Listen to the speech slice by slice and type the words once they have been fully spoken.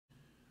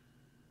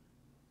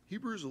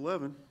Hebrews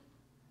 11,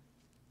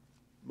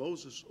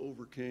 Moses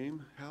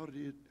overcame. How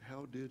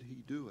did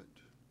he do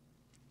it?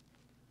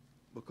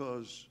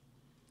 Because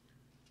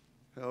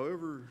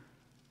however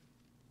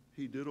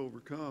he did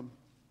overcome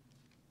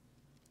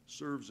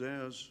serves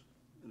as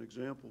an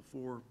example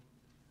for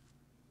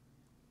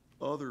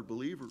other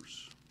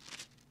believers.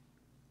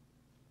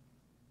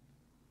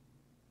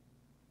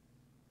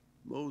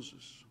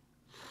 Moses,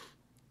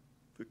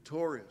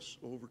 victorious,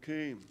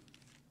 overcame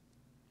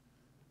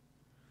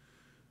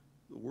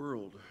the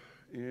world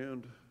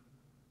and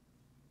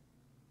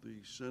the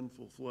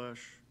sinful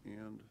flesh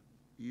and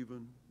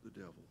even the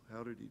devil.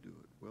 How did he do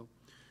it? Well,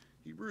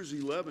 Hebrews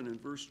 11 and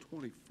verse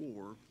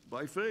 24,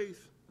 by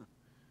faith.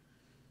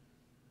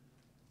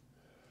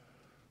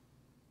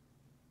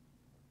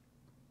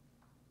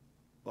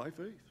 By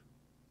faith.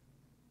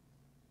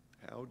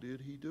 How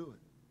did he do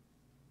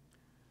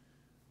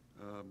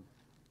it?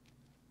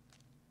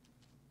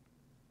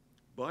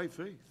 By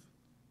faith.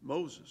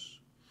 Moses,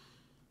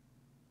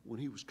 when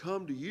he was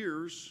come to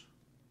years,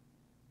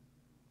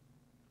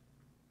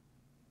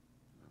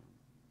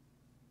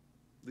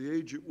 the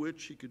age at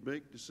which he could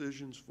make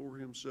decisions for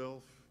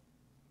himself,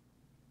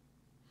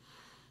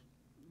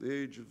 the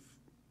age of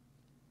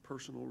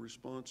personal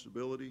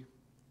responsibility,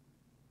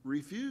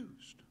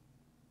 refused.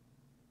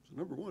 So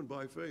number one,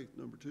 by faith.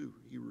 Number two,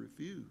 he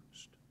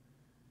refused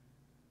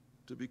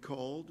to be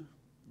called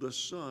the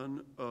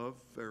son of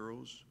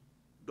Pharaoh's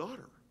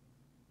daughter.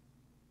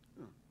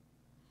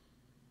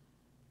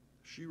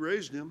 She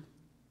raised him,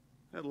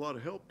 had a lot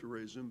of help to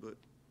raise him, but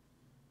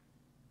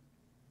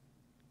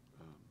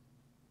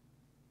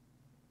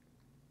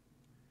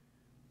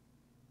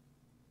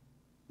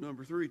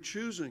number three,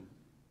 choosing.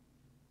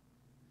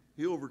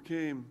 He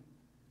overcame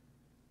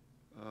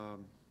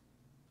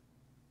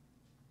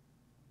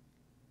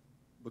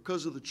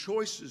because of the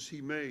choices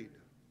he made.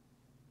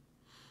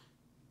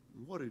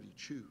 And what did he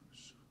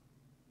choose?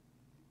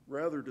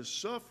 Rather to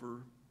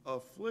suffer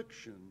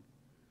affliction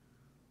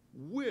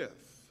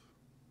with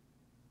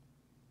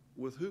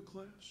who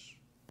class?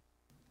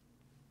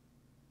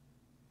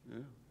 Yeah,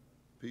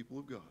 people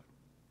of God.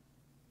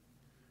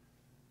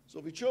 So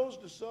if he chose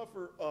to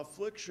suffer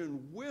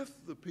affliction with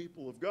the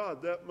people of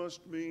God, that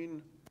must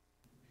mean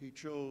he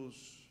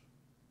chose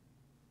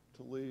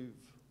to leave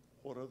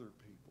what other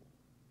people?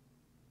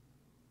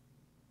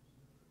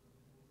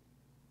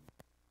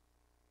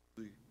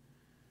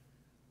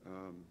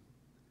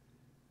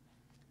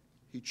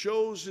 He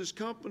chose his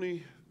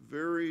company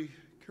very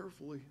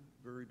carefully,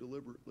 very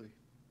deliberately.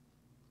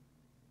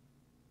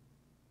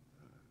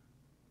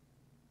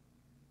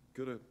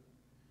 Could have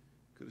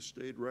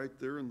stayed right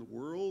there in the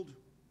world,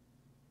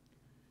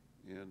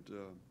 and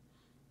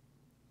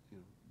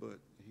but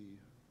he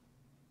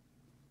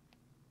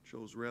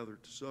chose rather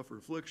to suffer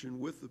affliction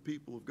with the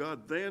people of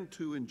God than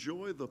to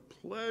enjoy the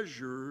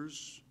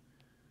pleasures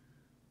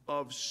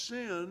of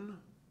sin.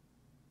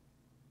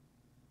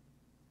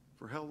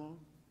 For how long?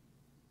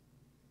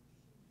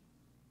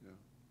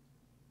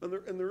 Yeah,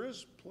 and there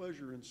is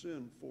pleasure in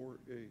sin for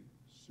a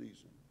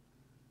season,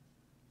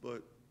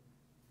 but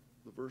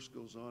the verse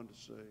goes on to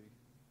say,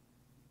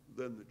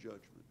 then the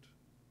judgment.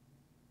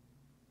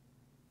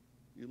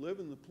 You live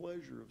in the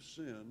pleasure of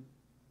sin,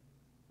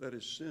 that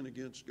is sin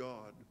against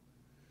God.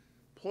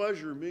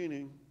 Pleasure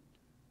meaning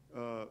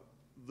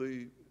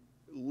the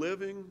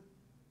living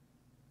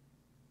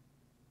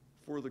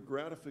for the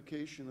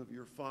gratification of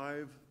your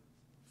five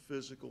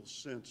physical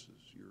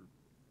senses. Your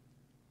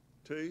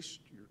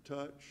taste, your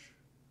touch.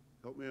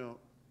 Help me out.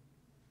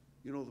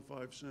 You know the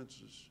five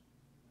senses.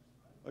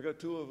 I got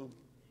two of them.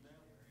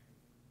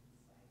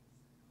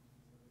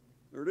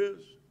 There it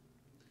is.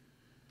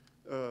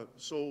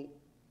 So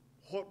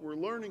what we're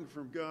learning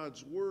from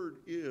God's Word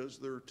is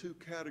there are two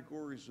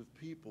categories of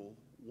people.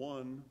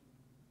 One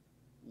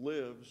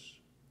lives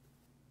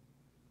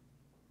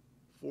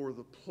for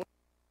the pleasure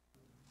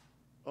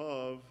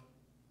of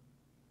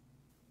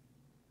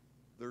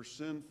their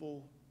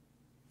sinful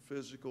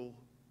physical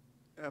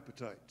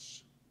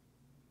appetites.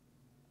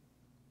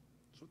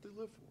 That's what they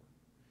live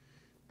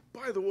for.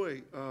 By the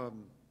way,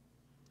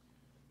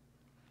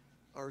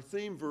 our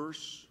theme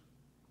verse,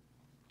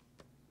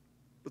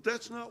 but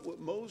that's not what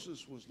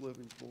Moses was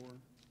living for.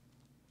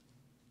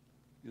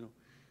 You know,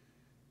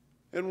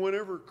 and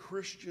whenever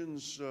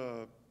Christians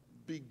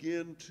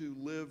begin to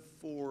live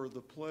for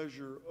the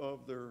pleasure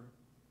of their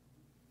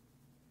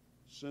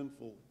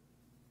sinful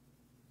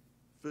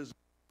physical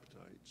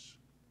appetites,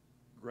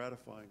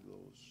 gratifying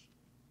those,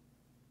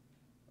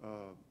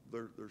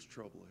 there's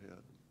trouble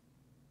ahead.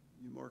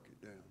 You mark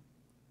it down.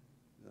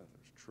 Yeah,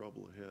 there's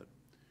trouble ahead.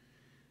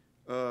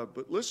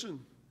 But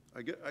listen,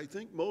 I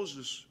think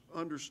Moses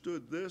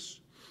understood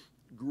this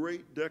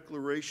great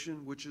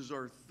declaration, which is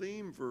our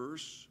theme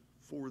verse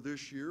for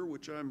this year,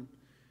 which I'm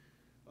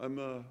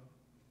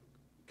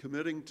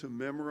committing to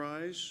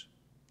memorize.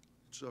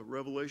 It's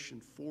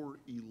Revelation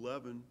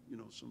 4:11. You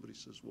know, somebody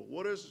says, "Well,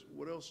 what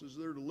else is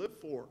there to live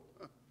for?"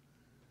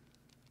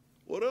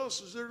 What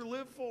else is there to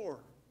live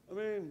for? I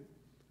mean,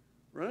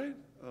 right?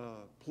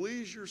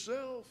 Please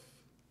yourself.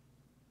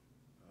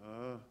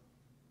 Well,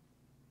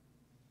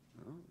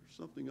 there's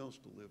something else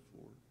to live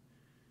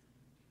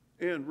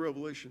for. And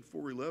Revelation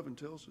 4:11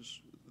 tells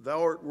us,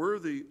 Thou art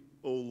worthy,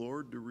 O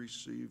Lord, to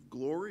receive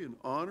glory and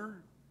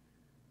honor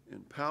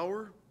and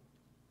power,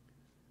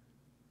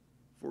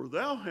 for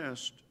thou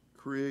hast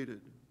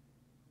created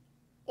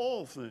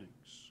all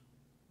things.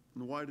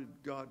 And why did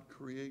God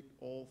create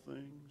all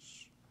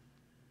things?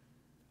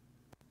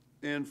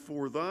 And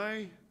for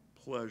thy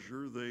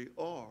pleasure they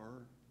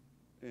are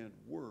and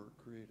were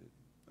created.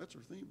 That's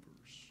our theme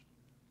verse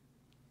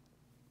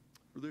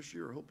for this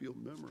year. I hope you'll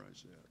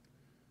memorize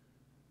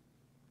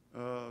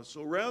that.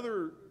 So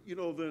rather,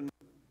 than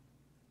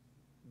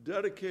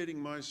dedicating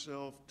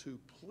myself to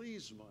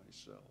please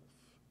myself,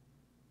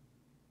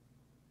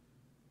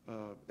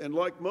 and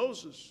like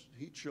Moses,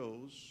 he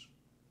chose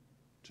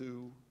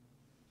to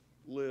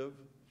live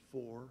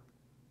for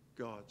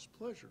God's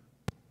pleasure.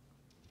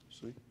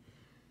 See?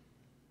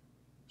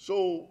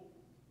 So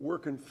we're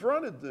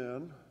confronted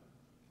then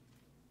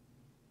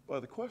by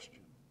the question,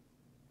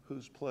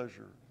 whose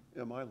pleasure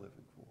am I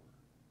living for?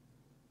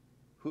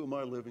 Who am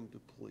I living to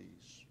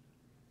please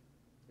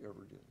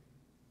every day?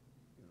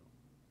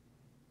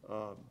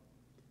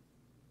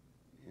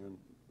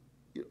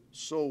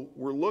 So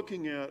we're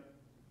looking at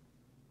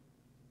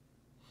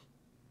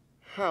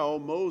how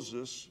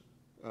Moses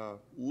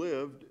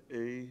lived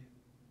a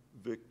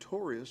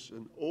victorious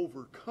and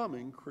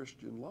overcoming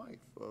Christian life,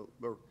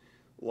 or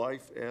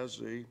life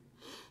as a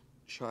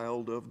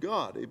child of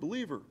God, a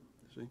believer.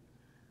 See?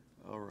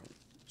 All right.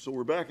 So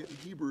we're back at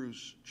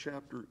Hebrews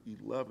chapter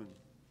 11.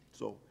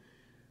 So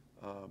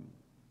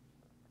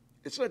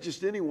it's not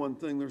just any one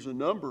thing. There's a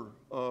number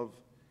of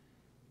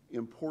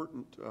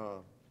important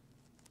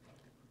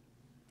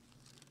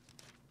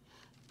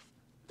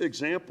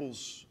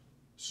examples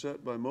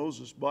set by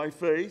Moses by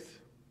faith.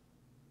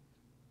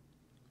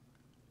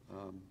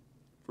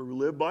 For we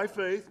live by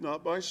faith,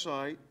 not by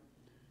sight.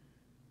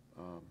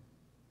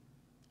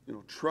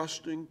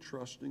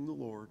 Trusting the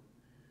Lord.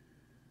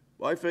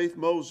 By faith,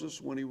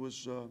 Moses, when he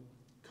was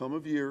come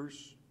of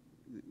years,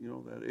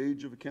 that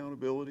age of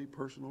accountability,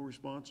 personal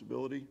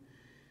responsibility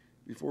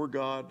before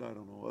God. I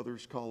don't know,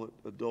 others call it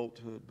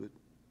adulthood, but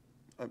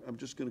I'm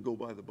just going to go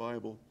by the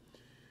Bible.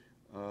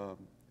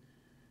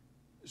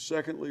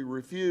 Secondly,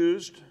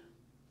 refused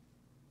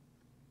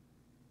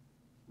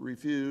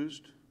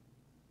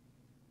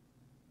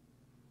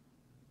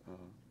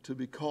to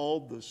be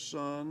called the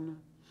son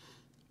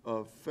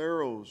of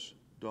Pharaoh's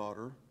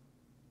daughter.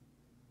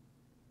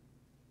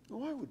 Now,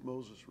 why would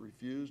Moses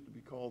refuse to be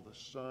called the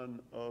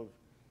son of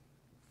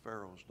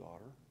Pharaoh's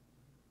daughter?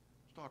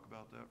 Let's talk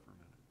about that for a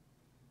minute.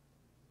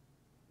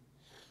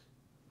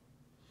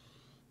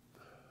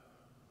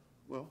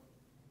 Well,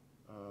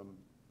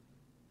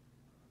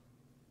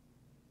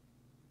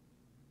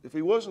 if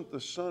he wasn't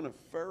the son of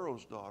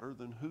Pharaoh's daughter,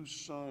 then whose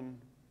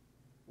son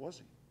was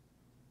he?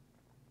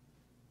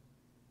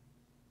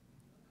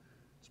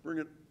 Let's bring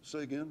it, say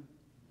again.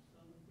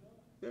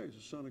 Yeah, he's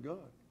a son of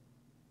God,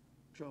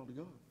 child of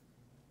God.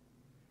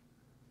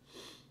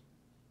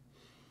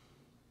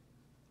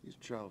 He's a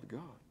child of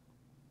God.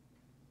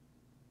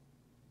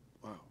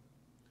 Wow.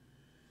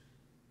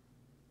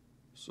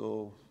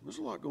 So there's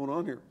a lot going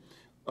on here.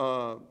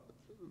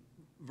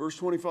 Verse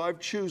 25,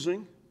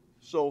 choosing.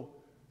 So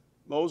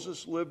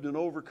Moses lived an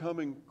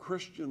overcoming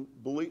Christian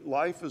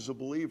life as a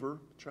believer,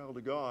 child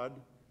of God.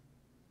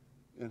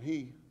 And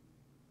he,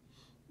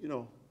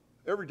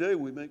 every day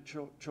we make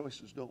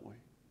choices, don't we?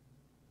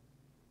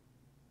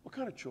 What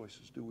kind of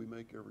choices do we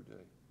make every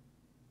day?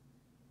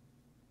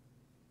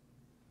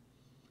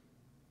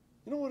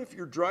 You know what? If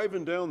you're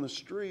driving down the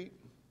street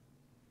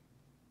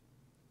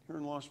here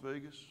in Las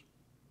Vegas,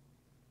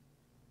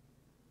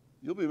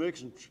 you'll be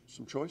making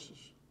some choices.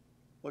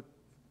 Like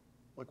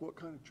what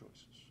kind of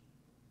choices?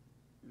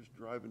 You're just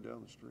driving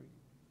down the street.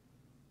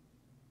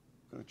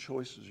 What kind of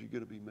choices are you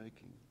going to be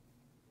making?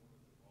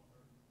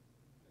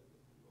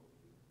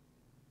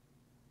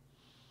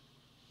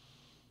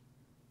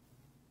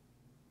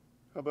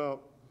 How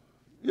about,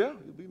 you'll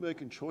be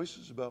making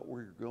choices about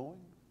where you're going,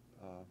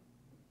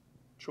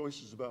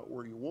 choices about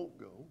where you won't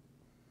go.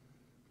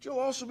 But you'll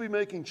also be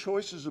making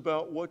choices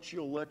about what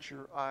you'll let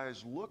your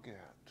eyes look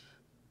at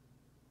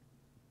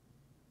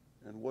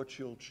and what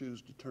you'll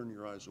choose to turn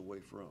your eyes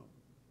away from.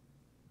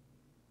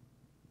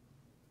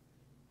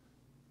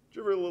 Did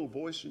you ever have a little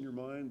voice in your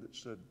mind that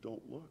said,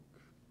 don't look?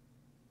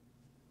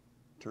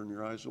 Turn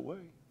your eyes away.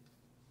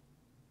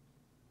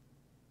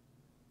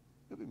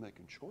 You'll be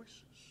making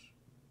choices.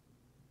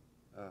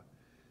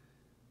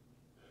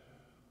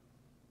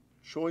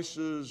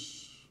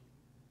 Choices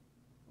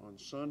on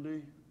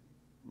Sunday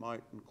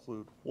might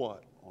include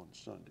what on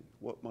Sunday?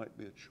 What might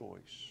be a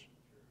choice?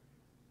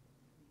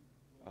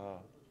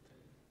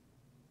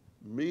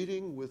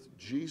 Meeting with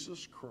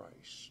Jesus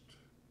Christ,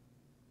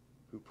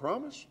 who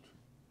promised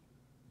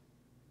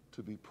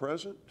to be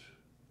present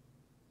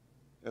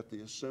at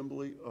the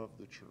assembly of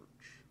the church.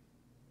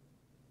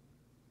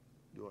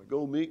 Do I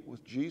go meet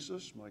with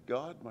Jesus, my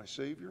God, my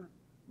Savior,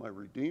 my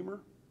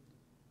Redeemer?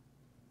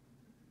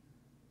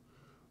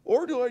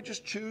 Or do I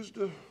just choose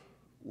to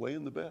lay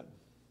in the bed?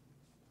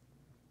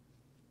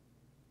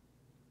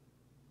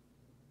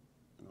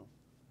 You know,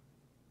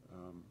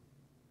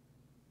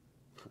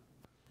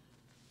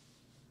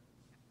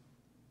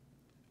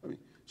 I mean,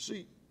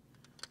 see,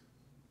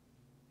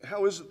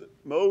 how is it that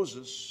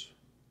Moses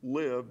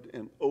lived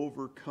an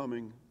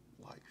overcoming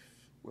life?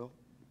 Well,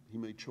 he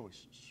made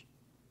choices.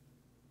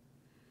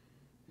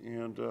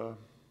 And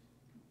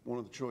one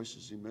of the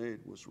choices he made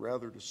was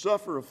rather to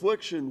suffer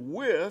affliction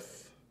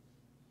with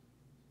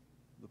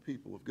the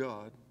people of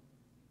God.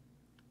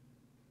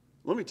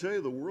 Let me tell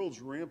you, the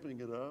world's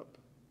ramping it up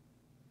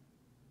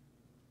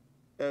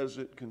as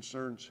it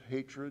concerns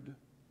hatred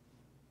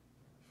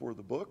for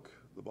the book,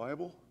 the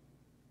Bible,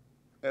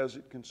 as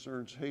it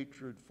concerns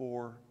hatred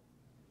for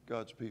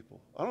God's people.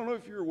 I don't know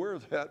if you're aware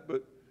of that,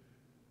 but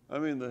I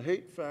mean, the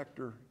hate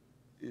factor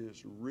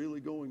is really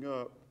going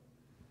up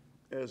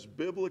as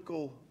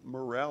biblical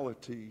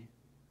morality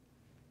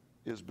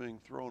is being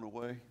thrown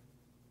away.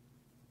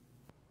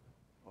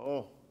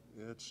 Oh,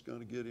 it's going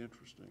to get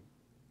interesting.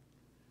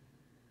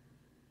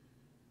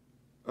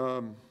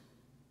 You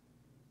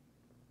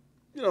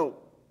know,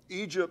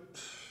 Egypt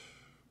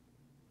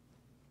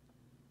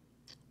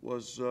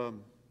was, well,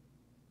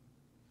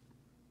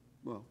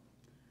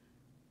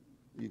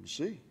 you can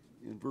see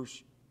in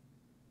verse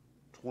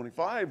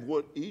 25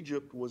 what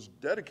Egypt was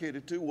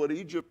dedicated to, what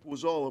Egypt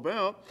was all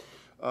about.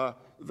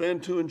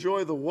 Then to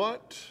enjoy the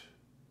what,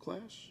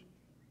 class?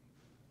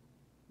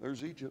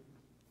 There's Egypt.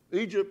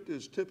 Egypt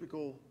is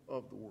typical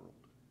of the world.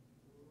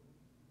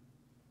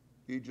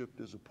 Egypt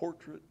is a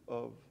portrait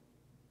of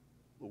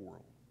the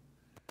world.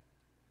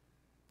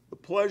 The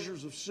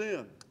pleasures of sin.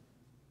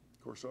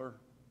 Of course, our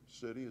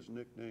city is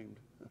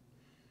nicknamed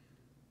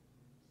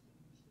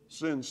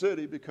Sin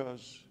City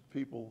because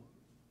people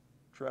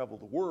travel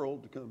the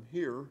world to come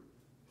here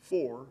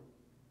for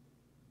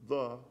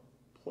the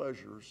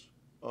pleasures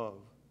of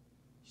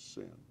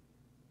sin.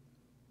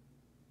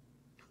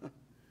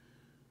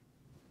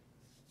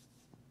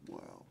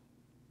 Wow.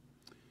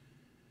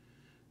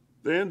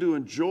 Then to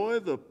enjoy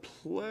the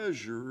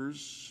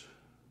pleasures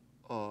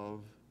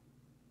of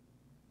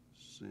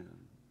sin.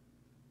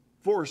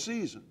 For a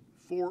season.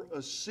 For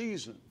a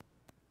season.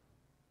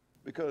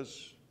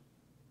 Because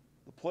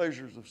the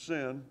pleasures of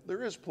sin,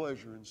 there is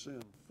pleasure in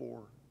sin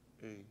for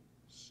a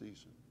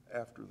season.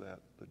 After that,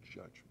 the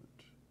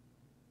judgment.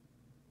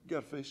 You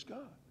got to face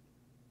God.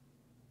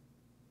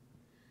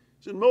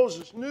 And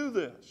Moses knew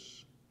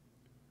this.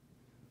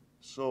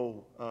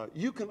 So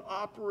you can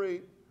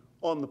operate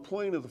on the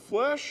plane of the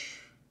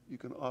flesh. You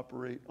can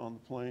operate on the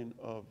plane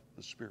of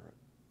the Spirit.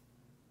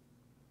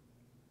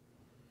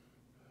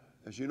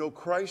 As you know,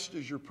 Christ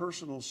is your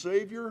personal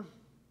Savior.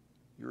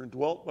 You're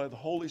indwelt by the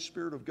Holy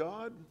Spirit of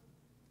God.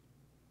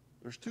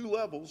 There's two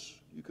levels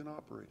you can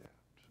operate at.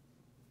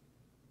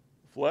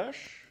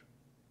 Flesh,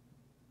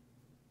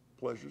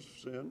 pleasures of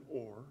sin,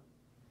 or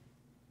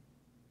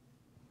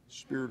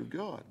Spirit of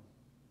God.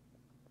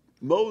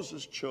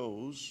 Moses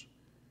chose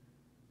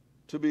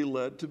to be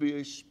led, to be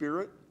a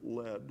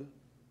Spirit-led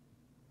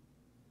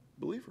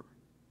believer.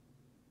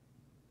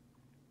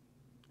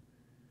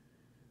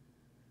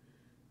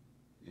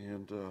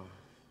 And,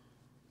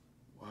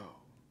 wow.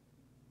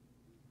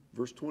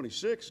 Verse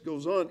 26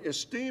 goes on,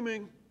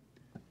 esteeming,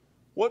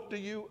 what do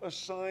you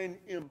assign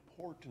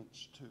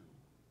importance to?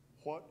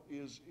 What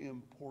is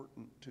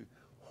important to?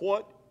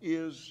 What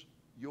is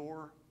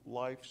your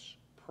life's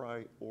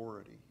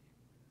priority?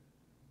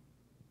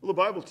 Well, the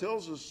Bible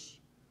tells us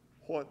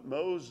what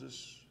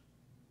Moses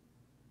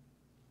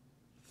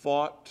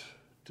thought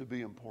to be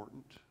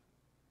important,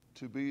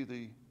 to be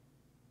the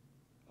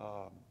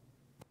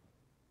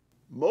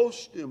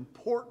most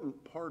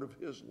important part of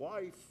his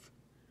life,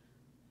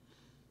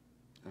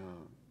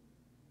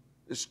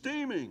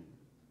 esteeming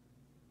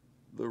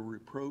the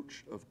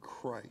reproach of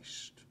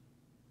Christ.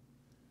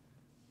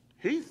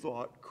 He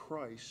thought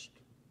Christ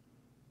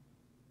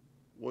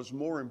was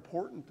more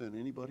important than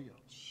anybody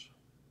else.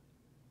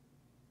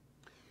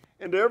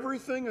 And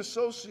everything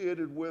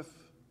associated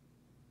with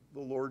the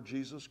Lord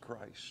Jesus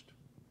Christ,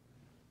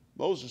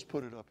 Moses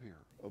put it up here,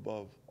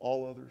 above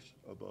all others,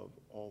 above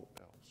all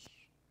else.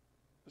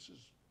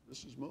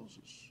 This is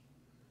Moses,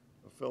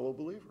 a fellow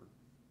believer.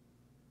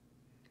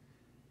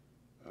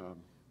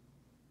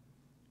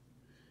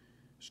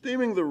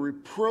 Esteeming the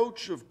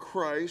reproach of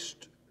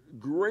Christ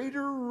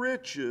greater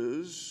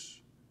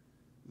riches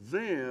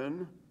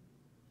than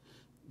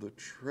the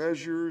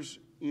treasures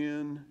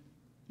in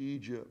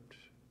Egypt.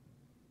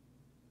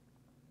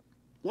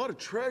 A lot of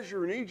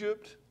treasure in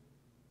Egypt.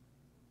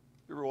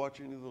 You ever watch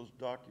any of those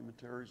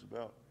documentaries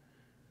about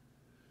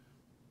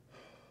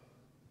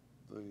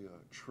the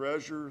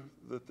treasure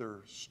that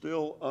they're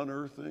still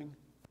unearthing?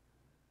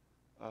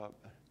 What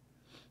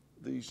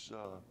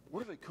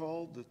are they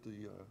called that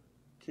the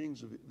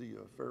kings of the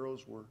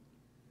pharaohs were,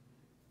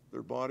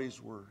 their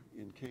bodies were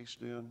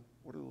encased in?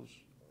 What are those?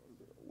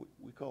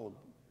 We call them,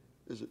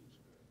 is it,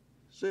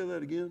 say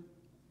that again?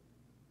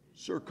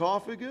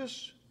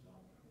 Sarcophagus?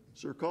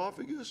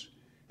 Sarcophagus?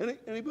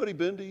 Anybody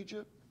been to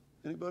Egypt?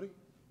 Anybody?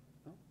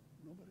 No?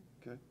 Nobody?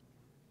 Okay. I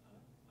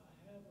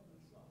have an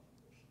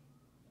esophagus.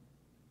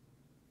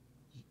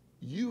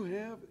 You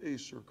have a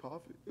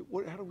sarcophagus.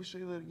 What? How do we say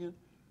that again?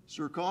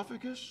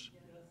 Sarcophagus?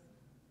 Yes.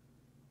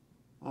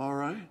 All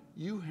right.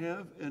 You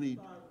have any?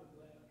 Fiberglass.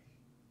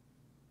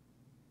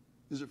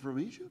 Is it from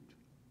Egypt?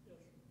 Yes,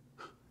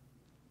 sir.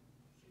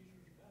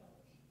 Caesar's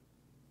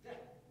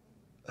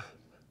palace.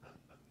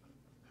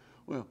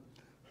 Well,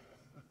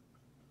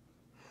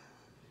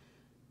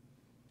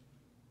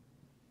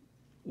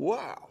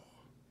 wow.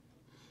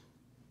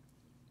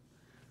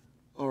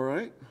 All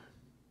right.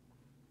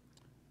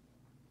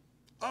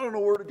 I don't know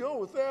where to go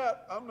with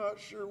that. I'm not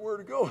sure where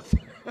to go with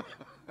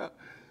that.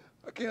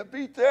 I can't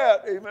beat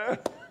that. Amen.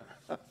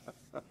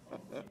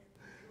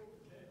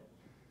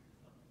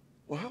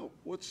 Wow,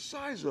 what's the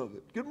size of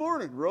it? Good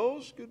morning,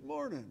 Rose. Good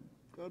morning.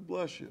 God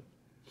bless you.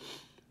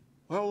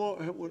 How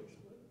long? What?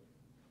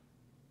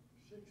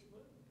 6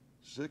 foot.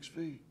 6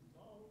 feet.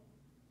 Tall.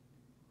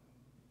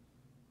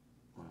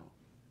 Wow.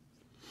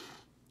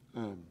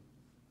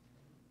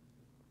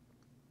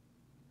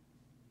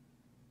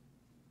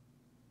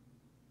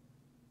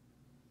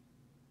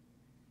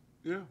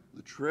 Yeah,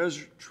 the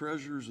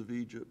treasures of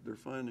Egypt, they're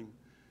finding.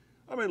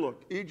 I mean,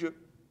 look, Egypt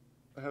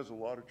has a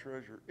lot of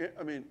treasure.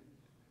 I mean,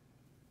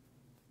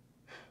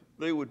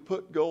 they would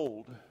put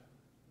gold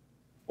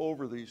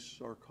over these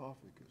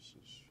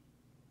sarcophaguses.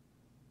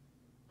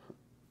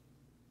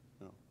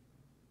 You know,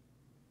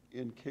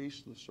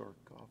 encase the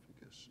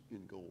sarcophagus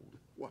in gold.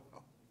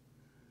 Wow.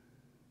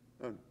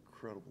 How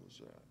incredible is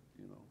that?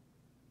 You know,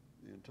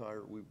 the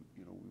entire, we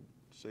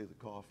say the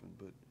coffin,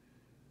 but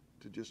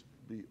to just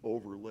be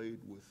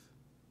overlaid with,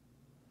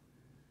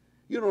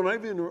 and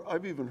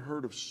I've even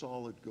heard of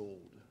solid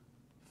gold,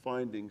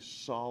 finding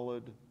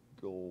solid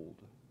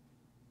gold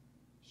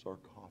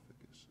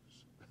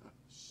sarcophaguses.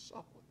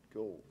 Solid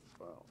gold.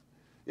 Wow.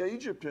 Yeah,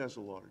 Egypt has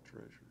a lot of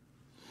treasure.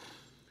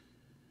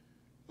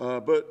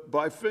 But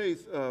by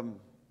faith,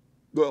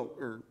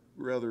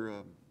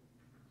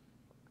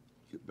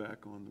 get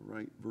back on the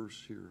right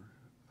verse here.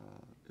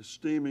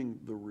 Esteeming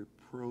the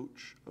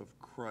reproach of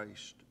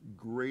Christ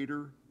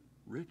greater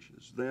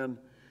riches than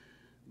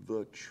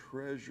the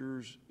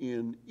treasures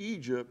in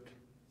Egypt,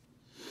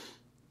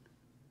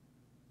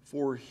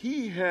 for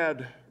he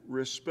had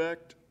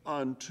respect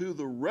unto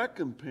the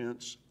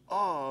recompense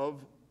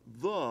of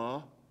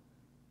the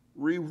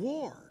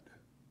reward.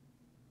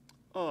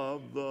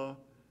 Of the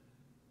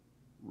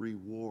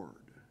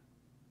reward.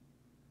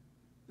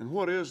 And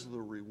what is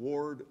the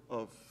reward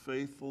of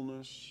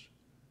faithfulness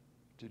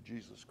to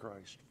Jesus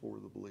Christ for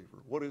the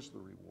believer? What is the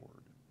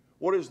reward?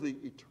 What is the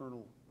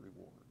eternal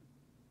reward?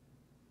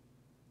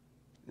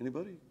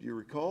 Anybody? Do you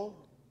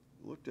recall?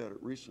 I looked at it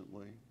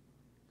recently.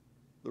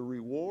 The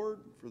reward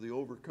for the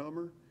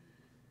overcomer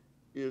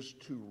is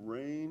to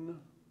reign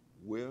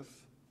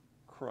with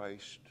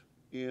Christ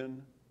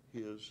in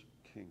his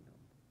kingdom.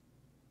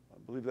 I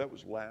believe that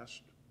was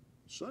last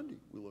Sunday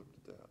we looked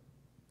at that.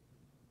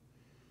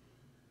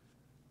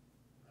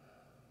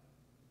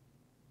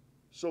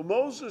 So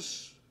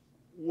Moses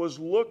was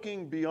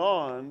looking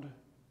beyond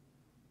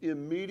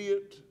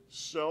immediate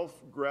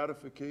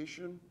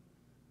self-gratification.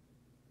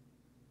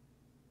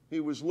 He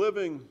was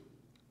living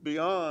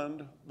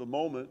beyond the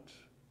moment.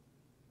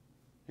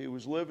 He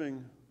was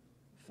living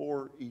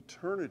for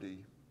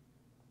eternity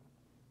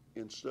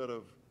instead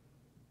of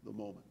the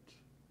moment.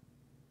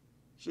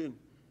 See,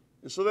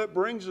 and so that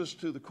brings us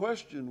to the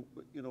question,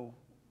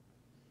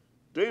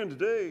 day into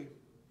day,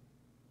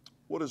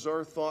 what is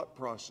our thought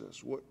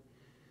process? What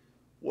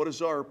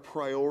is our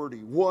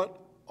priority? What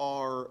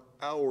are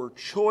our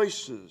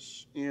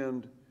choices?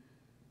 And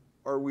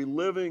are we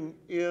living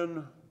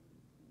in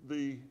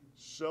the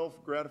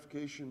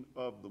self-gratification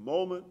of the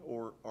moment,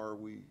 or are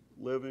we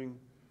living,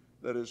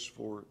 that is,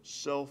 for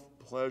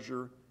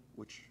self-pleasure,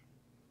 which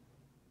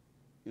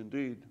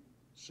indeed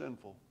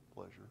sinful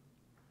pleasure?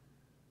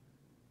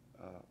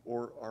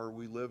 Or are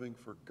we living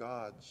for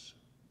God's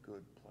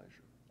good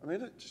pleasure? I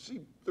mean,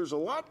 there's a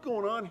lot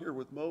going on here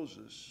with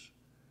Moses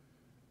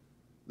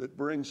that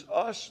brings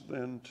us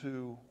then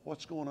to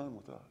what's going on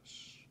with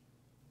us.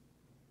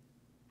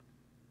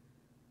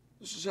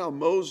 This is how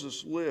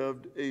Moses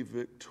lived a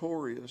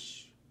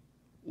victorious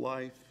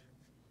life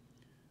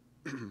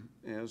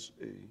as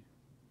a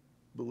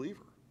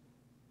believer.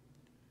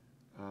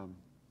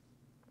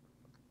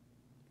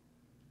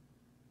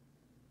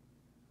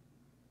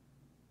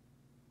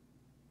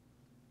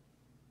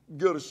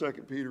 Go to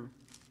 2 Peter,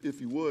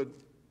 if you would,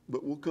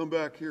 but we'll come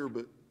back here.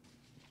 But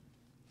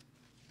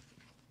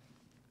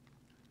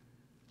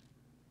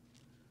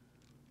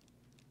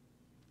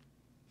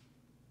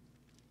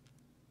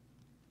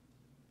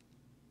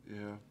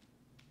yeah,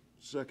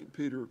 2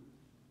 Peter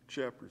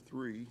chapter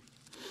 3.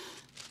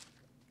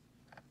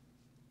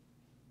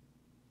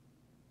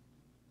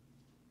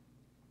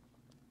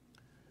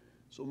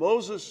 So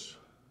Moses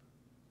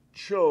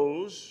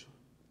chose,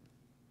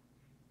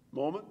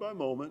 moment by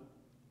moment,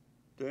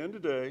 day to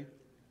day,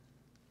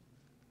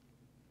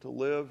 to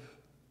live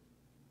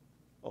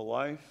a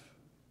life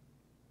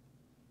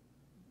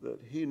that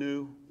he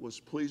knew was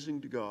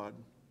pleasing to God,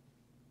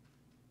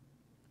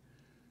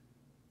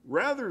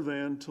 rather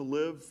than to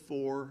live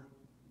for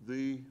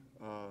the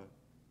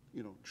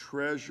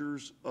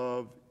treasures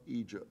of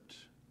Egypt.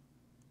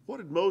 What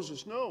did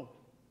Moses know?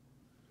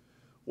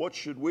 What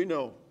should we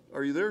know?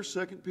 Are you there?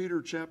 2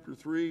 Peter chapter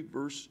 3,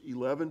 verse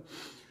 11.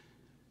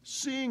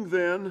 Seeing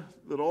then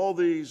that all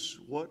these,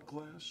 what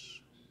class?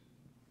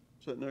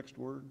 What's that next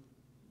word?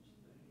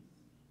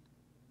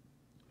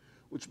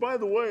 Which, by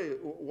the way,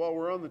 while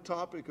we're on the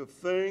topic of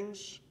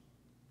things,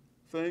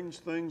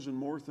 and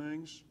more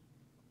things,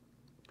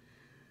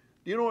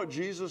 do you know what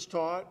Jesus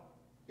taught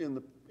in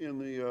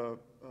the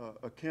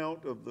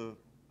account of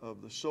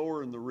the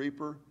sower and the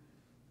reaper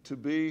to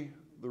be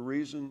the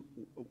reason,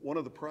 one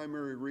of the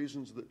primary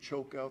reasons that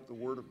choke out the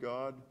Word of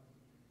God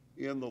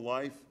in the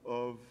life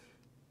of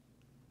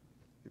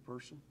a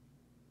person?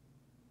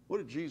 What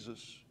did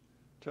Jesus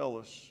tell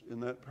us in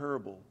that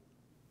parable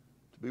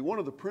to be one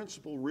of the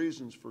principal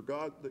reasons for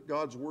God that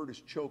God's Word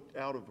is choked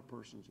out of a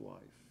person's life?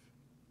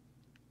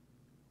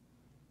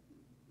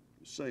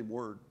 Same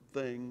word,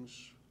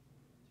 things.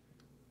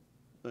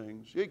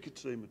 You could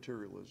say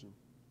materialism.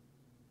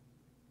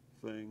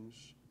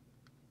 Things.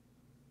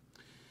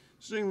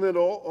 Seeing that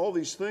all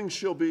these things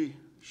shall be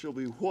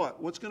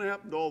what? What's going to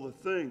happen to all the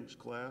things,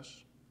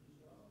 class?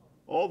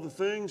 All the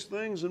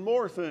things, and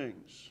more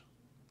things.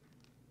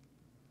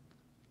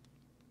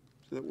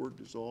 See that word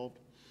dissolved?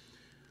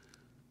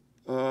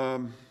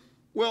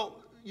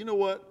 Well, you know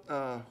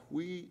what?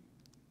 We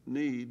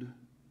need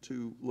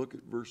to look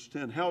at verse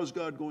 10. How is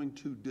God going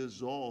to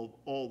dissolve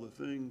all the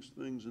things,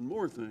 and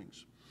more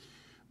things?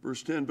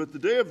 Verse 10, but the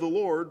day of the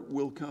Lord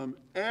will come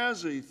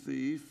as a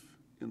thief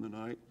in the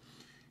night,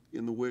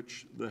 in the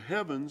which the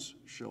heavens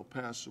shall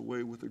pass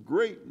away with a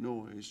great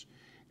noise,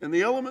 and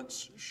the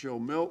elements shall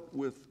melt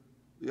with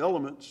the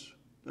elements,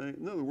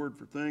 another word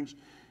for things,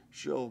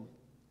 shall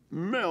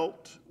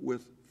melt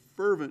with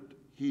fervent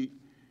heat,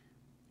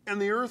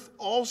 and the earth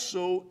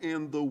also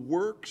and the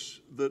works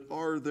that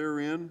are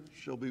therein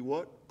shall be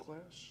what,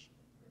 class?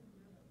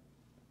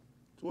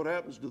 So what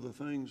happens to the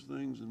things,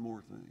 and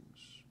more things?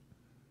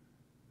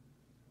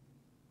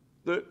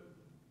 That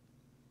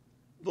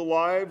the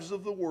lives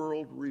of the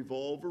world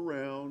revolve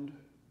around,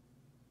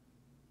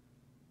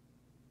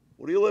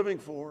 what are you living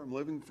for? I'm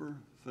living for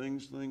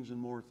things, and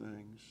more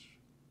things.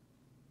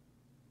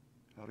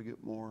 How to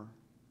get more.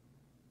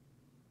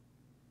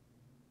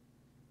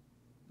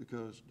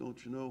 Because,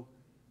 don't you know,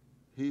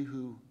 he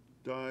who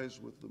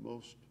dies with the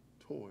most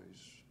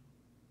toys,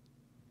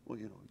 well,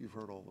 you know, you've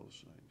heard all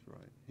those things,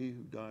 right? He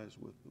who dies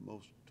with the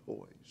most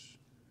toys.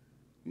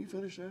 Can you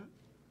finish that?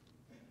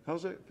 How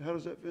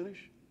does that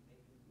finish?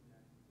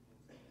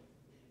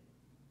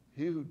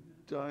 He who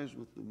dies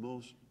with the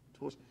most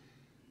toys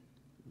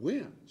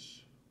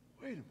wins.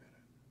 Wait a minute.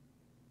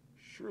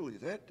 Surely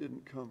that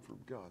didn't come from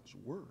God's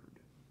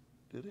Word,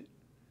 did it?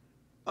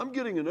 I'm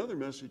getting another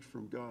message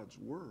from God's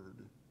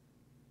Word.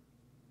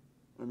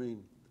 I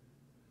mean,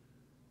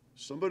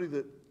 somebody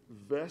that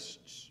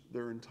vests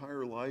their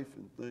entire life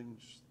in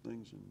things,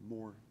 and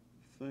more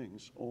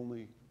things,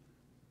 only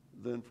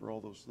then for all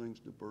those things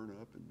to burn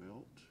up and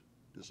melt,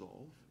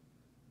 dissolve.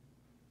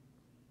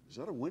 Is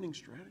that a winning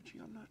strategy?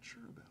 I'm not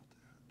sure about that.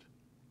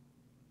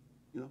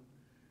 You know,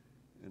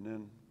 and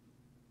then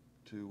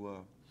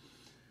to,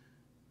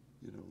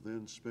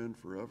 then spend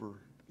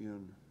forever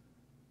in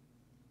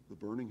the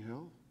burning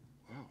hell?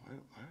 Wow,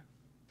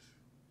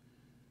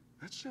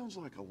 that sounds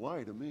like a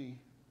lie to me.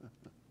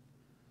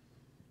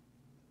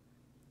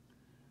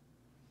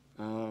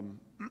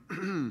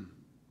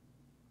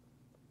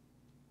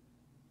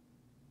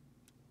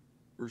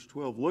 Verse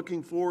 12,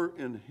 looking for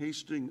and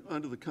hasting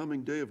unto the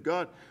coming day of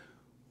God,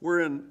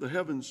 wherein the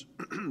heavens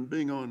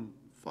being on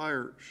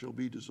fire shall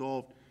be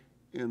dissolved,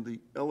 and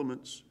the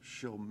elements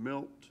shall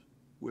melt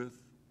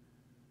with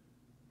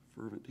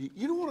fervent heat.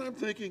 You know what I'm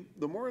thinking?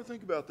 The more I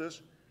think about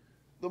this,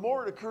 the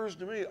more it occurs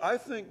to me, I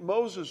think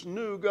Moses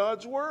knew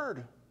God's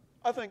Word.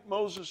 I think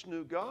Moses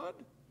knew God.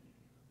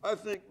 I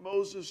think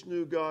Moses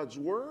knew God's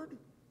Word.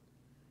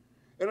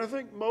 And I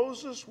think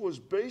Moses was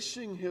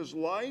basing his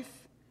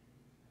life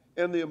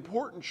and the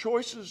important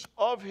choices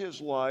of his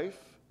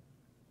life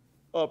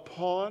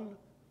upon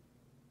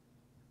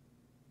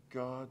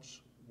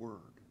God's Word.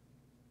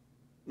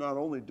 Not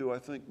only do I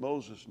think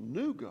Moses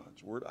knew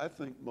God's Word, I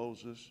think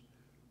Moses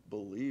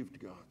believed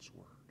God's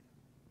Word.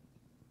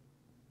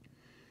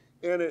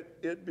 And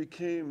it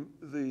became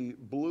the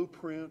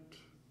blueprint,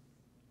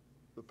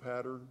 the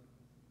pattern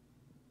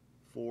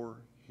for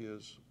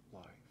his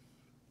life.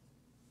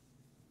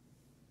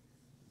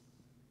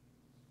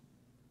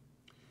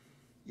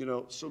 You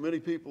know, so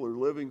many people are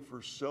living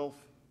for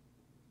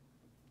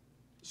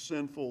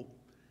sinful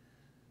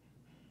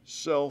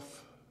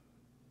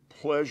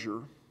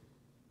self-pleasure.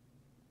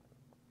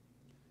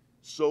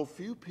 So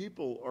few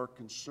people are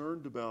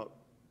concerned about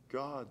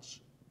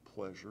God's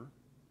pleasure.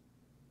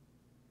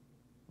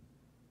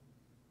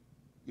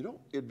 You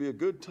know, it'd be a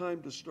good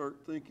time to start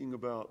thinking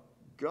about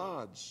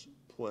God's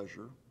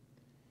pleasure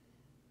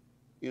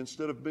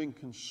instead of being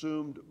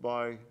consumed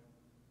by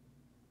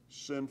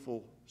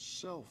sinful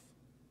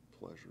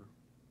self-pleasure.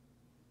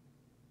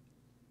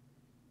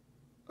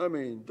 I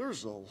mean,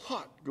 there's a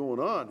lot going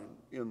on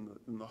in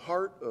the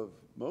heart of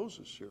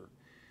Moses here.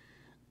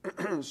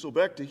 So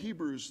back to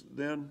Hebrews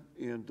then,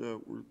 and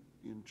we're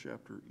in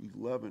chapter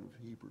 11 of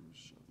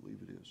Hebrews, I believe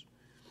it is.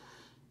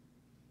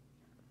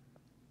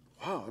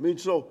 Wow, I mean,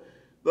 so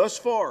thus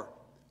far,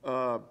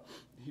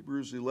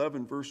 Hebrews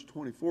 11, verse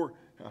 24,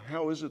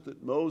 how is it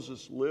that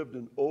Moses lived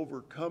an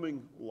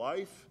overcoming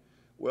life?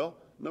 Well,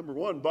 number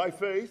one, by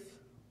faith.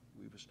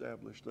 We've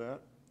established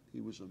that.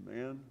 He was a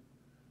man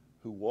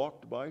who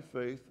walked by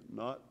faith,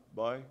 not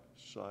by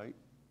sight.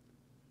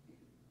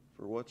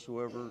 For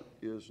whatsoever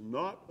is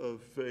not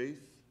of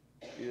faith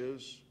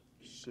is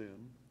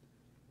sin.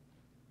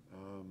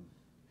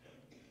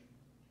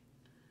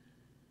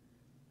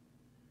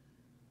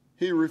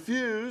 He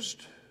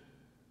refused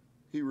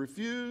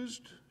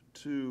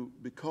to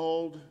be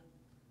called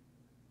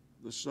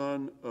the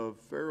son of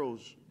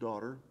Pharaoh's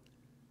daughter.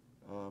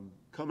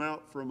 Come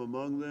out from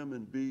among them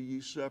and be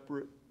ye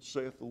separate,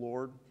 saith the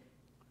Lord.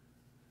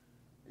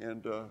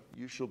 And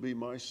you shall be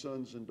my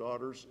sons and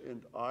daughters,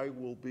 and I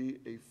will be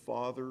a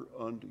father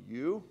unto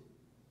you.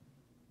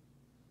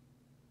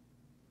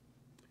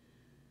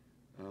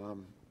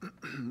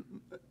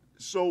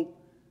 So,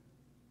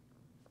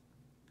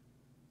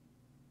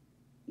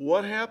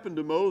 what happened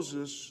to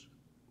Moses?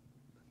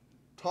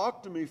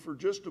 Talk to me for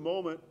just a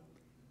moment.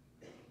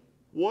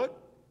 What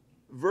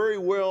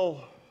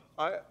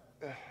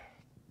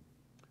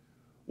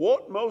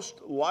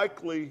most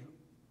likely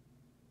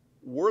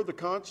were the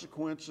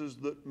consequences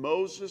that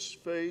Moses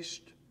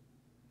faced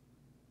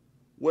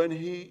when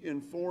he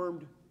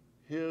informed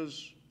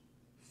his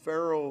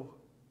Pharaoh?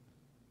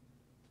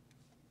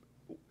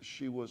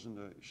 She was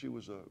a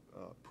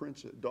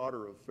princess,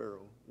 daughter of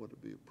Pharaoh. Would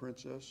it be a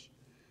princess?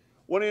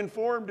 When he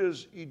informed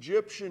his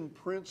Egyptian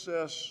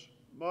princess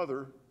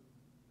mother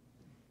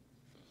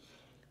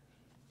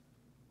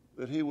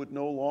that he would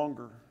no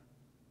longer,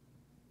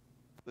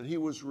 that he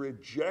was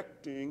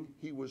rejecting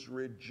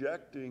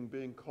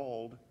being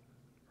called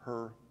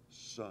her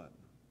son.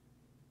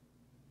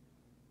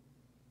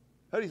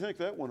 How do you think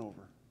that went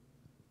over?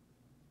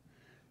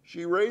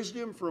 She raised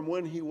him from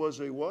when he was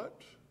a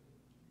what?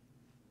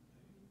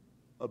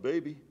 A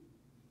baby.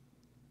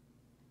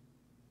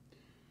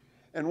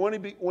 And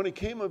when he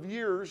came of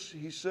years,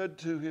 he said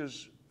to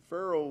his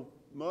Pharaoh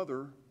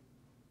mother,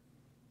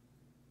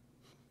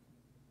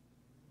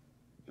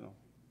 you know,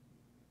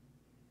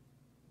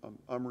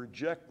 I'm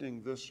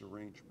rejecting this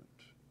arrangement.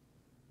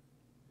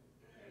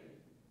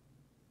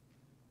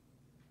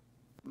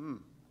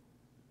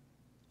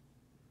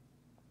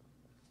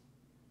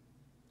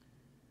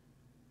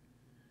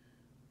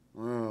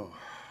 Well,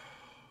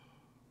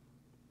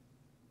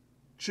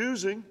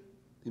 choosing,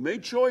 he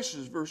made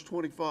choices, verse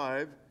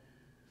 25.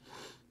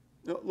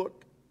 Now,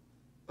 look,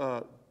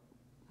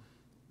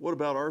 what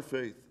about our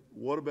faith?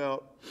 What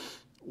about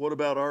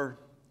our,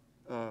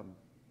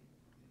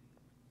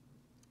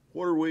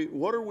 what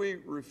are we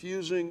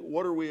refusing?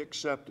 What are we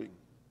accepting?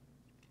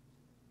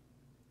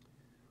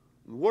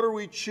 What are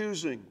we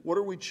choosing? What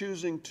are we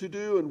choosing to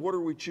do, and what are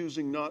we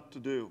choosing not to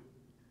do?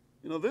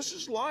 You know, this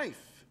is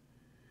life.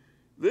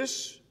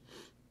 These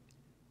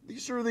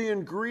are the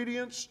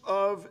ingredients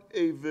of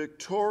a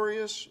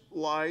victorious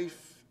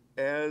life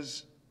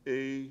as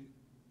a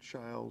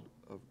child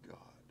of God.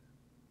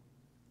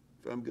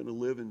 If I'm going to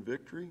live in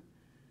victory,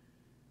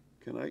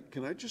 can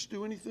I just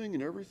do anything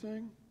and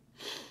everything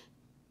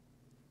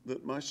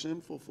that my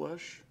sinful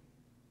flesh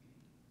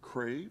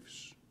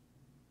craves?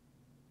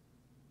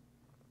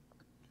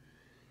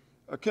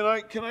 Can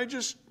I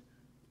just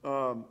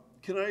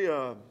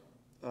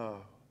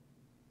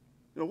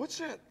you know, what's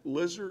that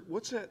lizard?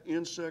 What's that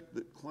insect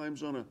that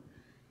climbs on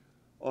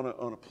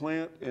a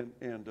plant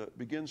and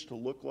begins to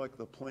look like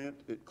the plant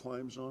it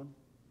climbs on?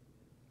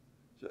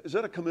 Is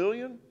that a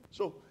chameleon?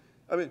 So,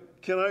 I mean,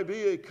 can I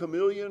be a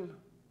chameleon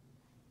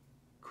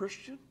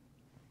Christian?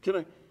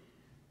 Can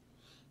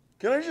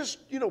I just,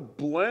 you know,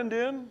 blend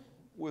in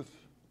with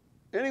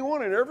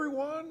anyone and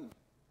everyone?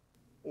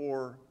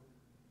 Or,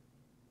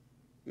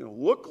 you know,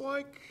 look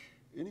like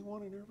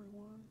anyone and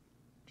everyone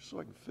just so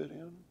I can fit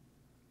in?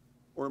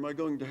 Or am I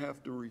going to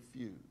have to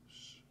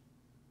refuse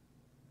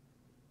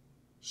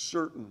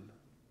certain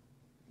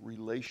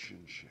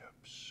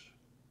relationships?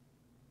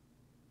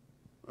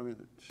 I mean,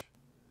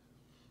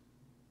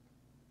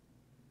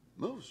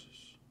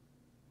 Moses,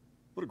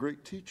 what a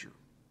great teacher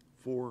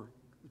for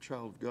the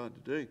child of God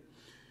today.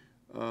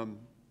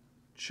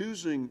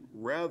 Choosing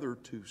rather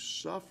to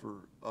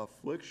suffer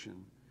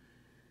affliction.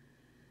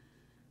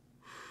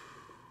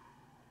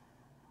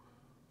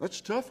 That's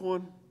a tough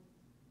one.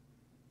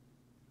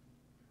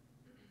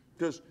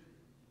 Because,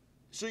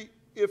 see,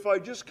 if I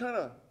just kind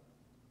of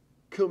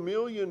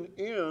chameleon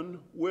in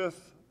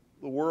with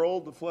the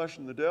world, the flesh,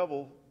 and the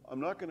devil, I'm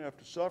not going to have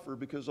to suffer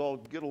because I'll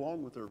get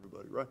along with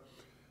everybody, right?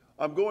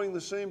 I'm going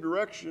the same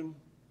direction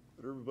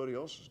that everybody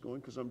else is going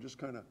because I'm just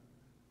kind of,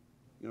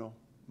 you know,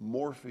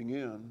 morphing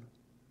in.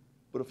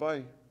 But if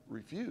I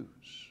refuse,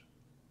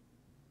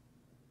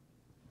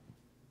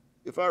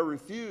 if I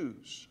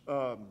refuse,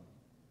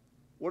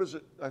 what is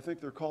it? I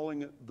think they're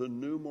calling it the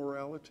new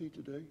morality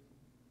today.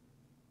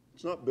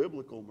 It's not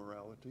biblical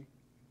morality.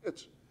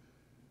 It's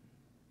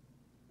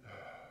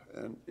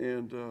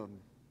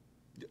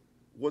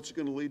what's it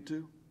going to lead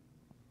to?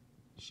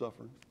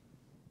 Suffering.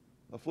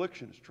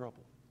 Affliction is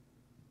trouble.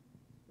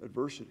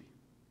 Adversity.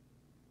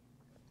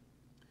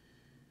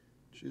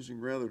 Choosing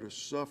rather to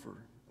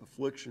suffer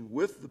affliction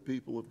with the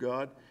people of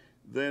God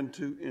than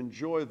to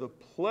enjoy the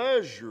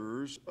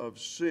pleasures of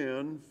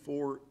sin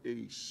for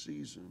a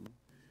season.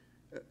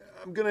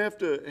 I'm going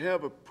to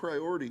have a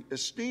priority,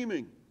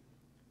 esteeming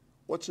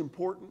what's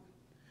important.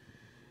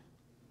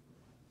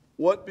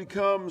 What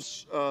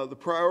becomes the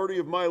priority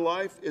of my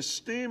life?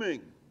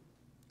 Esteeming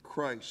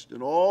Christ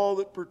and all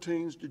that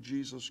pertains to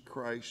Jesus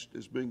Christ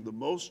as being the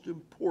most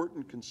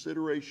important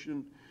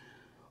consideration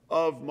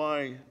of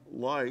my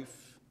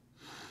life.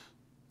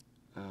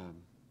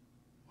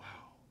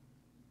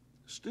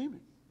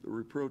 Esteeming the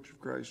reproach of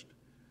Christ.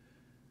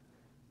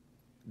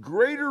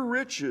 Greater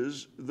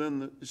riches than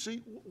the...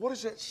 See, what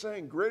is that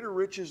saying? Greater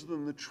riches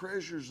than the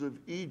treasures of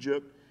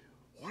Egypt.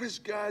 What is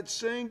God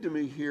saying to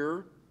me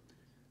here?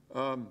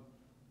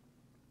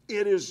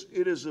 It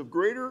is of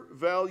greater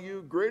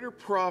value, greater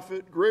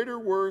profit, greater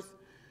worth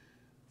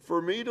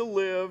for me to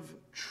live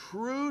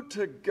true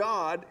to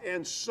God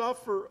and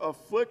suffer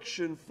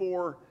affliction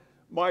for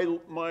my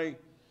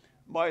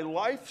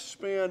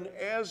lifespan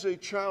as a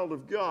child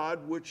of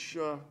God, which,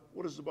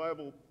 what does the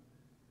Bible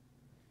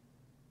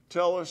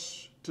tell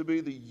us to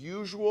be the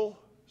usual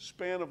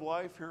span of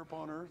life here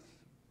upon earth?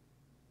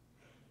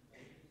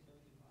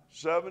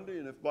 70,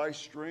 and if by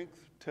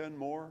strength, 10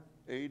 more,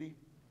 80.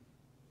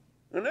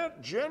 And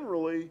that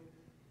generally,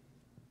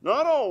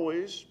 not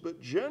always, but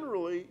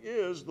generally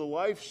is the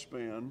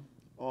lifespan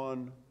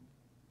on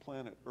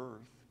planet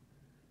Earth.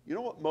 You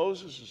know what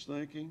Moses is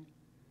thinking?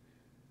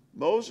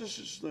 Moses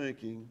is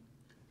thinking,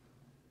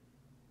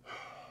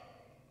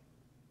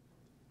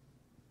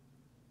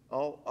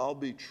 I'll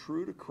be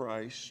true to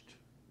Christ.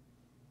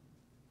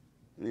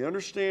 And he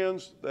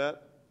understands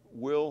that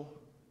will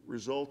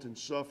result in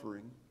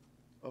suffering,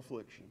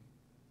 affliction.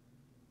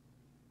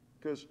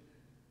 Because,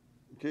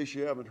 in case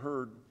you haven't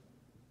heard,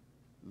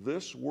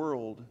 this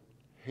world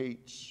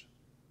hates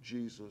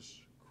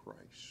Jesus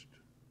Christ.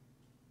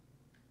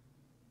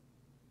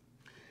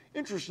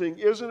 Interesting,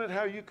 isn't it,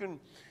 how you can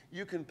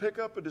pick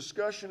up a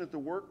discussion at the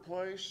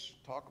workplace,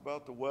 talk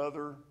about the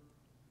weather.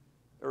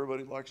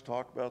 Everybody likes to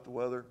talk about the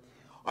weather.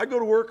 I go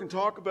to work and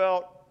talk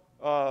about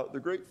the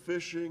great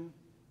fishing.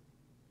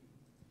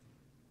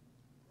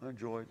 I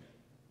enjoyed.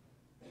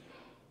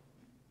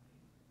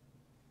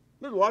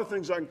 There's a lot of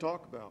things I can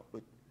talk about,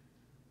 but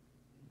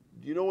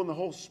do you know when the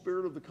whole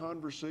spirit of the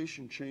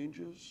conversation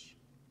changes?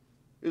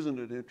 Isn't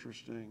it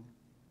interesting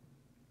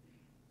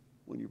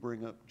when you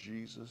bring up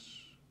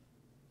Jesus,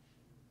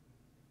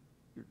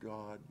 your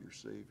God, your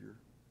Savior?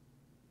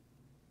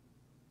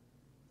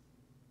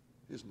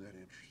 Isn't that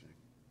interesting?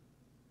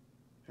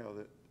 How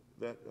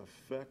that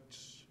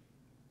affects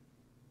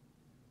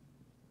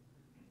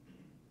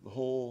the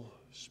whole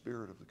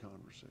spirit of the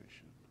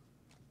conversation.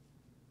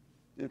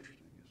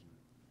 Interesting,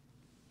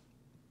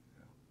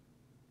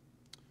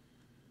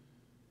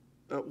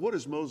 isn't it? What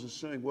is Moses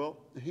saying? Well,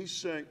 he's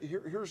saying,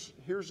 here's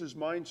his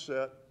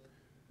mindset.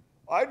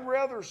 I'd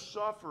rather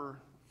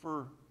suffer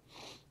for,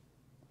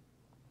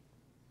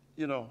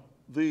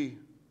 the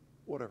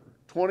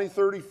 20,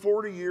 30,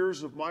 40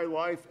 years of my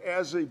life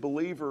as a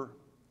believer.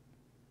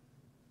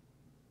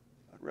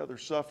 I'd rather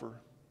suffer.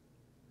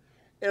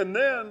 And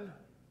then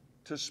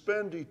to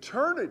spend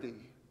eternity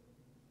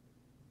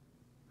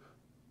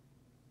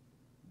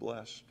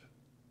blessed.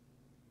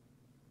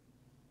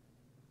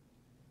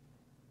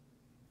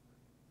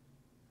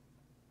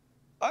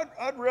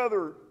 I'd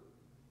rather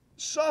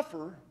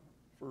suffer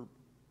for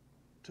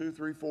 2,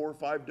 3, 4,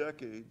 5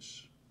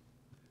 decades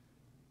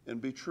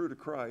and be true to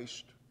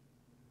Christ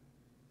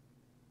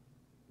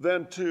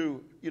than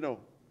to,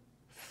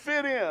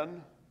 fit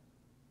in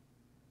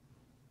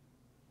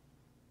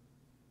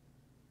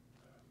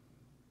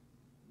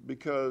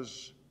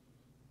because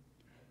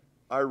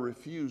I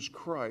refuse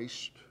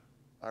Christ,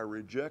 I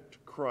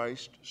reject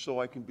Christ so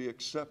I can be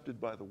accepted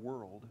by the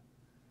world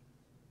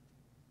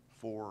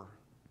for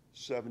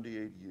 70,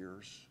 80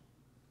 years,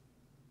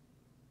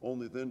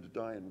 only then to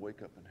die and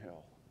wake up in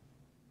hell.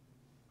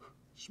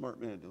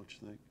 Smart man, don't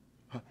you think?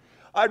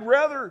 I'd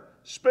rather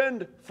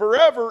spend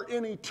forever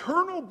in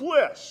eternal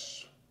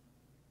bliss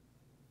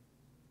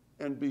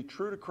and be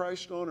true to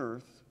Christ on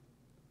earth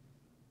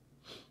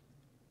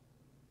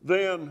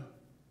than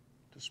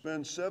to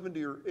spend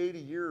 70 or 80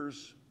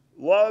 years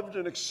loved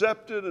and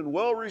accepted and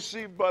well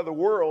received by the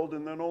world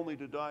and then only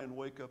to die and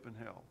wake up in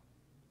hell.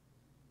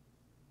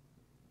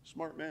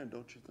 Smart man,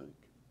 don't you think?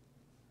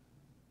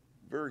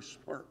 Very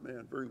smart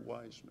man, very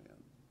wise man.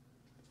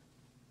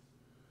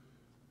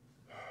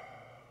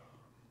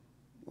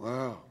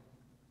 Wow.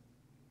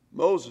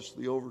 Moses,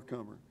 the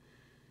overcomer.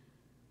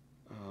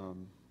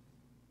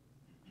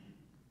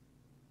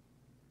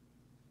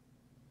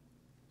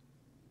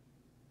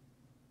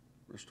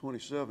 Verse Verse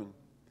 27.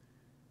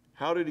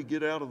 How did he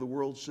get out of the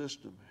world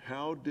system?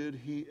 How did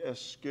he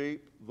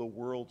escape the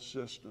world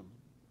system?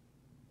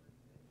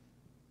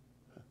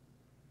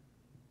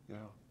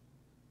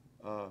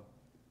 Yeah.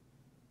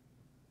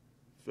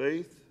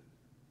 Faith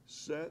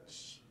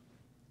sets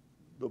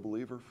the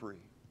believer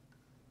free.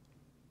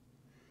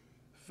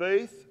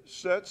 Faith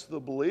sets the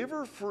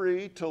believer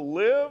free to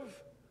live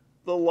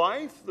the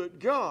life that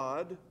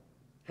God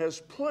has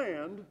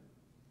planned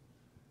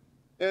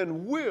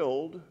and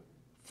willed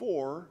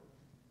for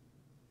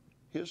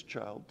His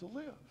child to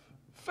live.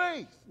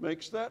 Faith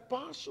makes that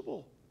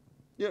possible.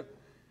 Yeah.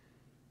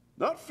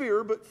 Not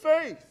fear, but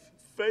faith.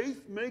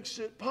 Faith makes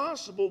it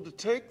possible to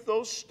take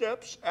those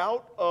steps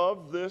out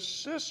of this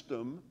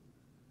system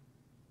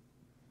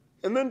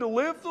and then to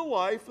live the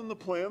life and the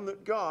plan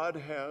that God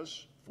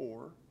has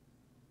for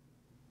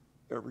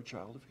every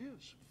child of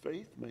His.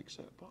 Faith makes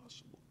that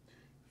possible.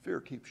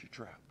 Fear keeps you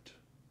trapped.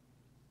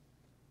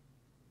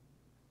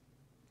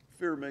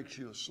 Fear makes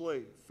you a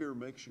slave. Fear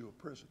makes you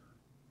a prisoner.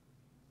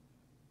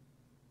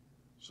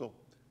 So,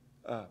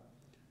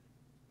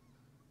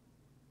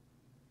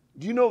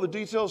 do you know the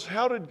details?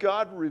 How did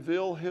God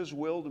reveal His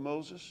will to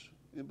Moses?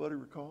 Anybody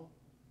recall?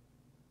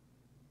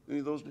 Any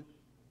of those?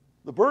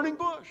 The burning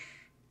bush.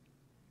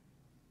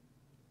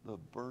 The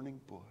burning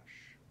bush.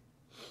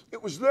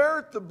 It was there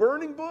at the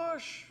burning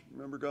bush.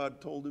 Remember,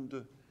 God told him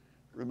to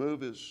remove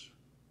his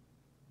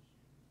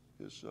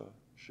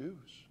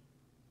shoes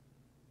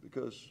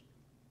because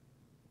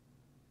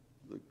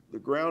the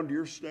ground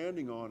you're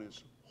standing on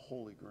is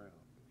holy ground.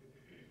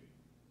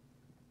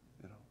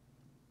 You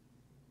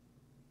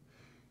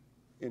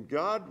know. And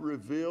God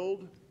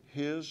revealed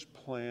His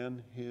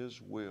plan,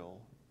 His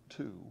will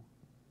to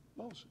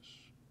Moses.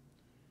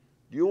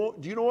 Do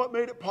you know what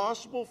made it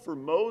possible for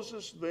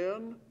Moses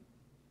then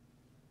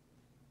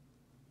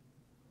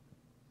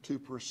to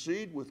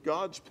proceed with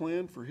God's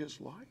plan for his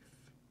life?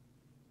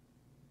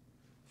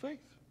 Faith.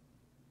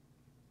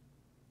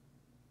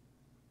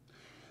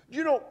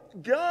 You know,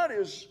 God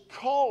is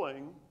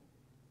calling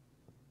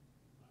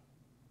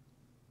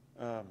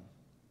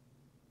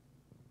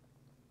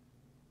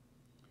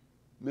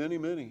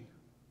many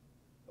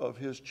of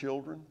His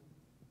children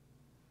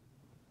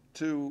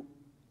to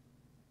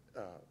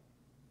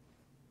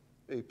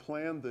a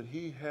plan that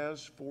He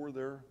has for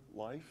their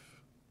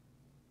life.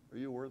 Are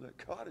you aware that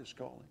God is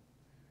calling?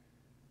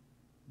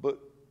 But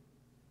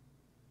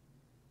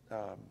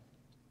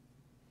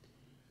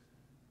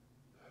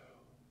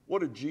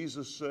what did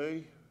Jesus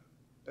say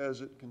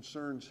as it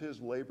concerns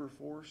His labor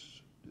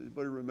force? Does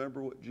anybody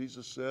remember what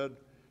Jesus said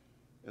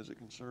as it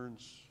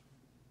concerns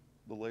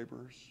the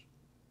laborers?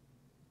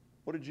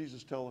 What did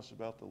Jesus tell us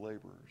about the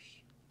laborers?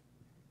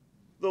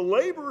 The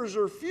laborers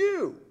are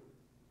few.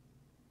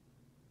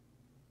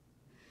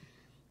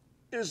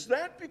 Is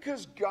that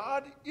because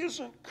God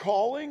isn't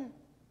calling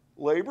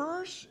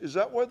laborers? Is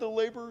that why the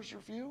laborers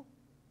are few?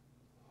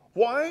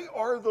 Why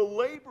are the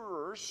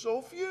laborers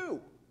so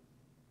few?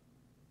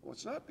 Well,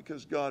 it's not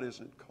because God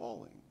isn't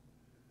calling.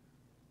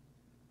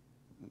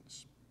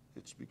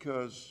 It's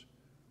because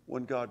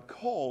when God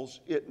calls,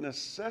 it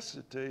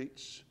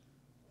necessitates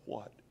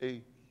what?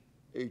 A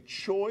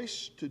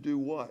choice to do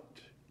what?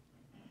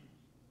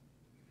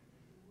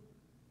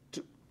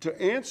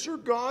 To answer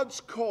God's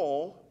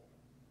call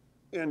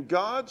and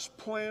God's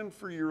plan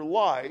for your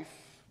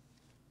life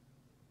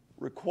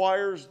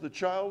requires the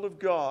child of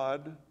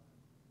God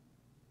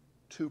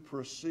to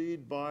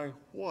proceed by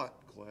what,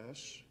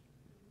 class?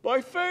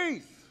 By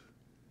faith.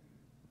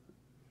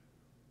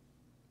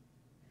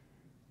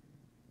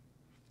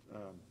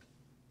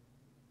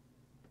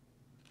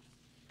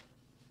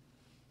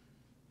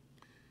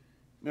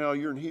 Now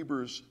you're in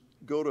Hebrews.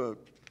 Go to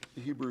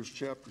Hebrews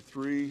chapter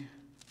 3,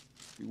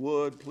 if you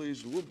would,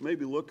 please. We'll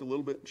maybe look a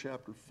little bit in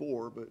chapter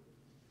 4, but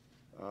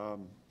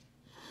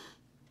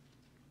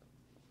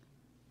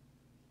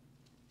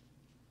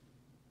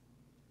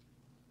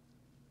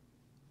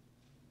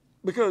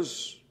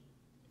because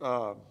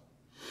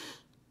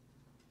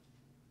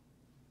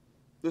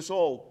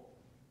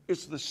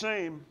it's the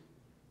same.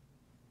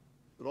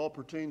 It all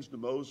pertains to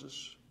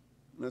Moses.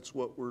 And that's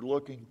what we're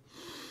looking.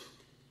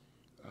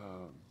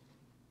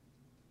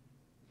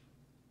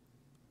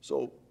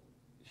 So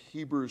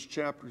Hebrews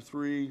chapter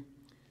 3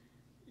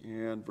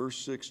 and verse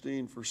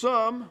 16. For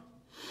some,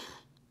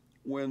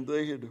 when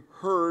they had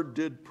heard,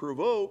 did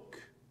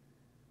provoke,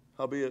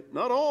 howbeit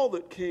not all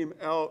that came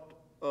out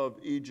of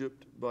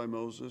Egypt by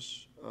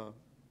Moses.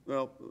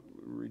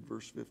 Read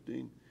verse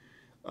 15.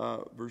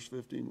 Verse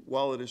 15.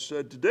 While it is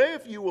said, today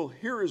if you will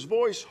hear His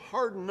voice,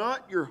 harden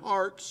not your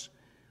hearts.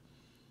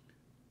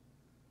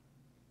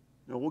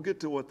 Now we'll get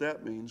to what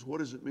that means. What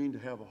does it mean to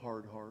have a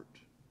hard heart?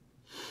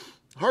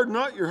 Harden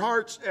not your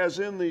hearts as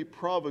in the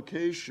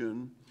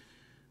provocation.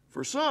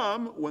 For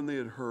some, when they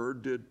had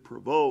heard, did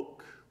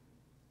provoke.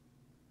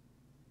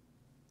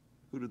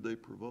 Who did they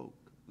provoke?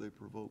 They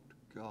provoked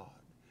God.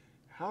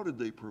 How did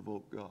they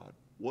provoke God?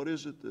 What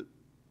is it that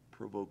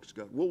provokes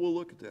God. Well, we'll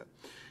look at that.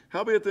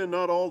 Howbeit then,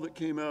 not all that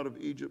came out of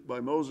Egypt by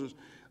Moses,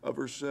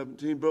 verse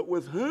 17, but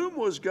with whom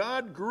was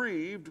God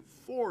grieved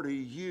 40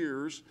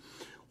 years?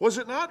 Was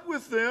it not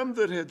with them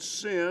that had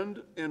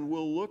sinned, and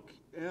we'll look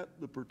at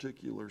the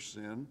particular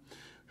sin,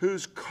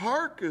 whose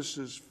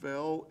carcasses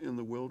fell in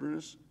the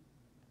wilderness?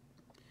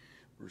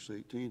 Verse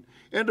 18,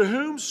 and to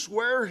whom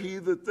sware he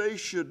that they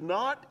should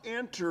not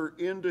enter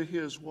into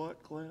his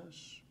what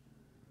class?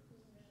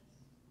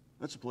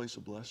 That's a place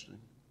of blessing.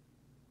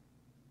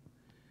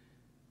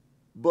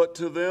 But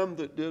to them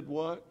that did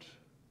what?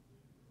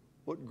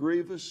 What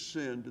grievous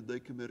sin did they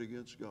commit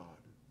against God?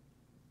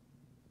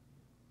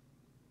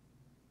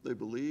 They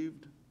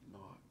believed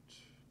not.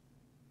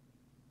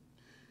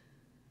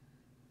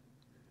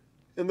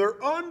 And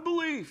their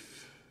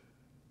unbelief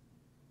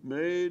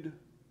made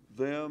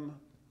them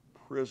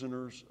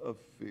prisoners of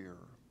fear.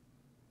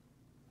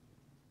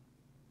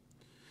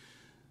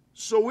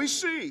 So we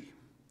see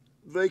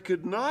they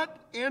could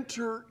not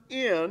enter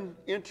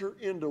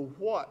into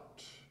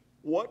what?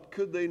 What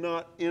could they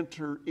not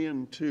enter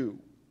into?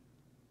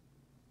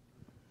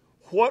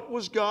 What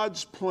was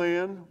God's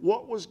plan?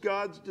 What was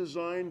God's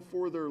design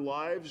for their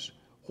lives?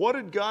 What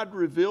had God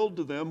revealed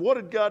to them? What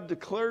had God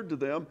declared to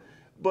them?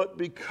 But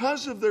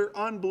because of their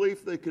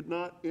unbelief, they could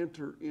not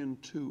enter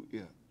into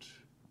it.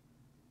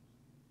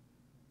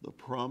 The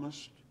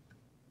promised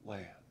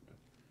land.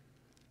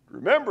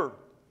 Remember,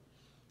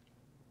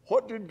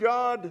 what did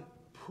God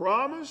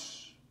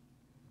promise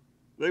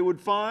they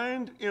would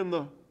find in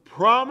the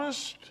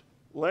promised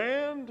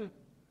land?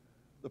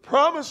 The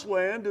promised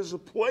land is a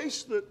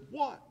place that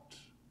what?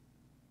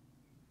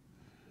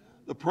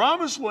 The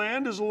promised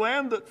land is a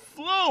land that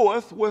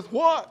floweth with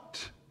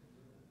what?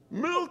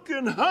 Milk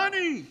and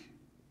honey.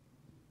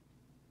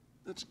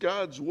 That's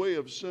God's way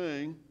of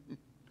saying,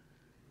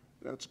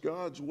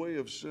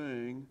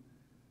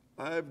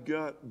 I've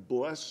got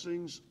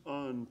blessings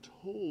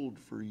untold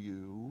for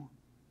you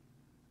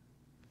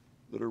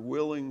that are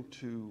willing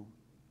to,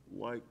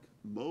 like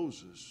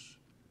Moses,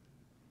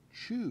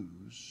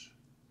 choose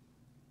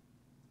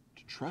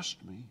to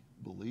trust me,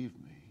 believe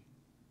me,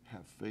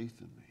 have faith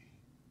in me.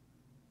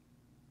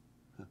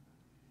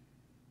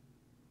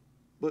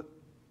 But,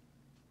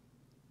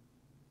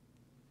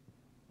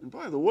 and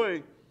by the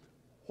way,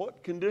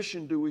 what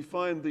condition do we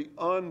find the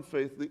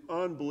unfaith, the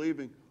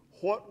unbelieving?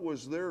 What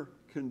was their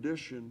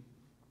condition?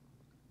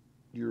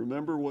 Do you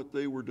remember what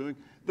they were doing?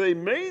 They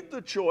made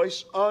the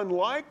choice,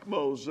 unlike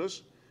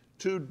Moses,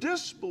 to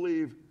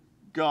disbelieve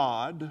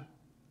God.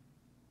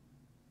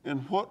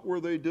 And what were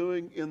they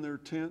doing in their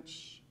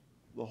tents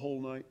the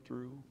whole night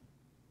through?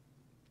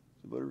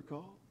 Does anybody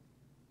recall?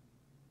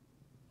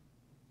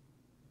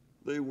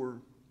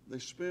 They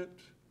spent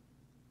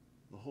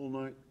the whole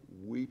night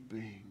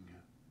weeping.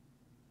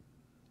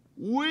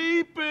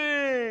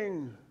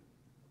 Weeping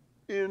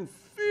in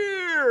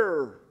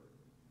fear.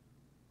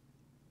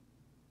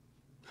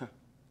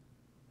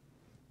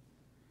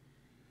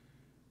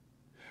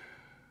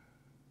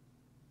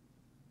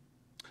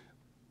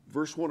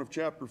 Verse 1 of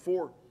chapter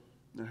 4.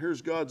 Now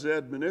here's God's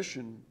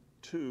admonition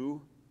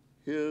to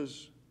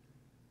his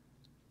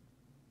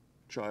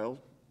child.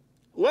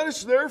 Let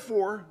us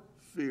therefore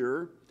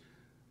fear,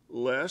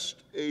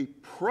 lest a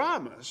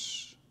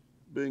promise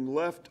being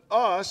left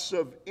us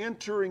of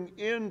entering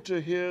into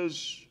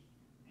his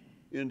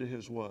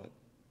what?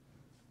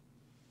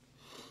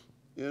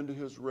 Into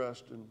his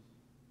rest. And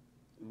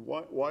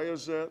why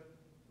is that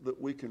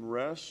we can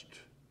rest?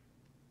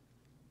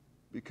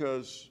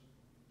 Because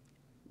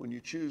when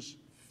you choose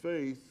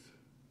faith,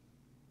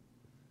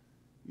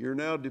 you're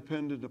now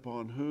dependent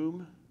upon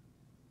whom?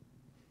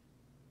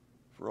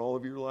 For all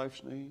of your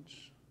life's needs.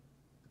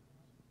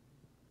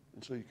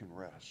 And so you can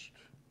rest.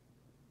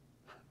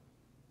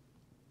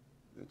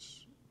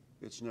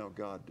 It's now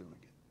God doing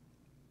it.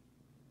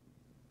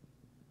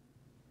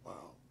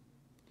 Wow.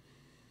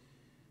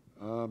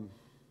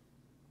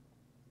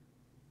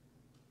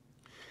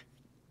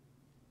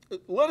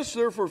 Let us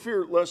therefore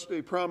fear lest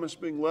a promise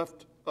being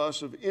left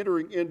us of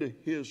entering into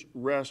his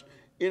rest,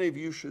 any of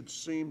you should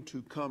seem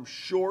to come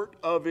short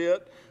of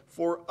it.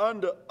 For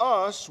unto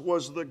us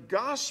was the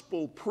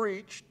gospel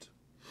preached.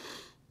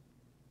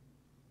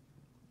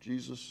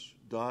 Jesus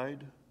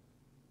died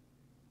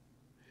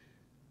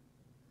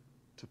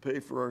to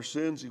pay for our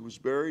sins. He was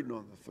buried, and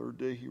on the third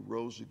day he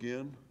rose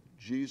again.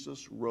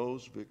 Jesus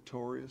rose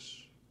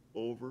victorious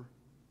over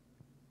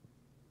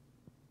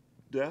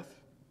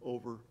death,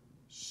 over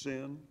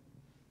sin,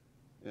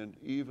 and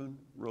even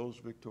rose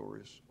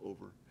victorious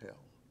over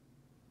hell.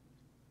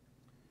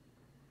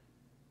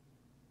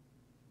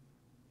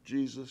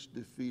 Jesus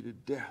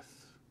defeated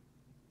death.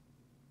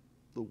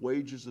 The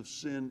wages of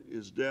sin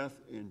is death,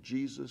 and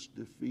Jesus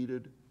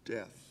defeated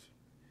death.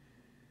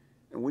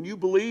 And when you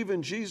believe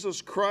in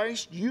Jesus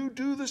Christ, you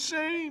do the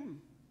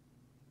same.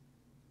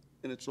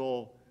 And it's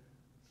all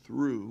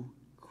through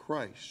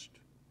Christ.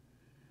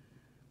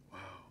 Wow.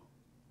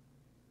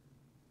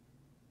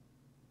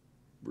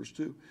 Verse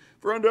 2.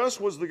 For unto us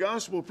was the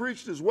gospel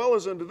preached as well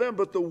as unto them,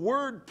 but the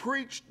word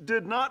preached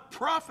did not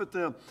profit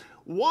them.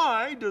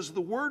 Why does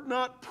the word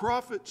not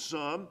profit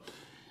some?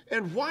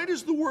 And why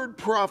does the word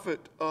profit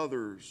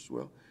others?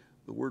 Well,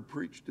 the word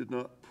preached did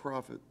not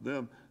profit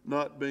them,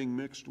 not being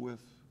mixed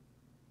with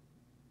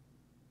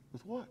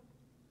what?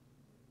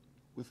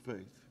 With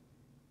faith.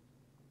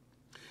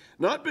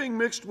 Not being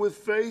mixed with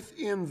faith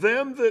in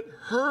them that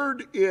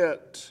heard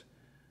it.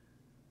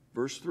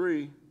 Verse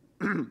 3,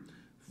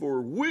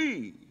 for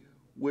we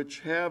which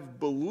have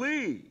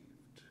believed,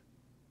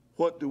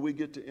 what do we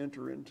get to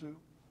enter into?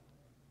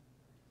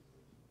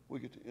 We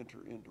get to enter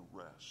into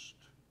rest.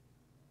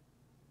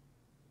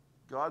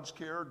 God's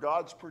care,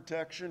 God's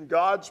protection,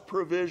 God's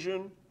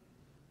provision.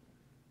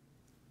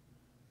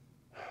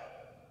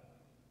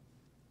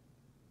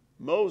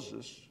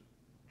 Moses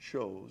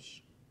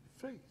chose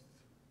faith.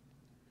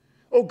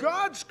 Oh,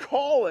 God's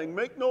calling,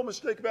 make no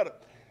mistake about it.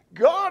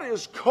 God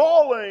is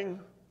calling.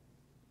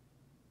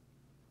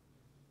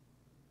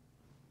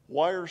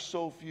 Why are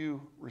so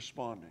few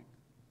responding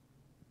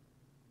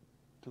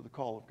to the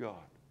call of God?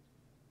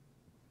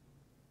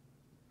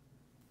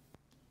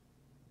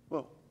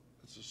 Well,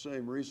 it's the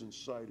same reason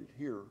cited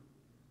here.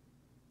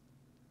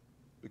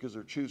 Because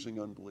they're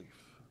choosing unbelief.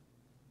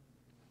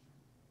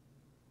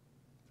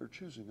 They're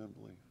choosing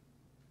unbelief.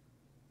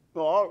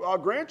 Well, I'll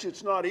grant you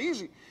it's not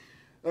easy.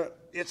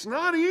 It's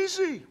not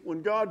easy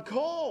when God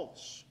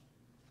calls.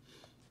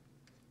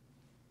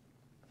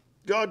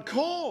 God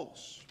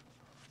calls.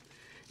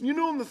 You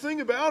know, and the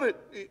thing about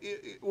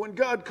it, when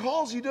God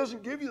calls, He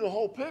doesn't give you the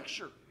whole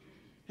picture.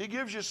 He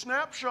gives you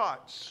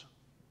snapshots.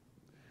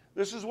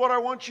 This is what I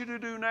want you to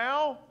do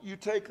now. You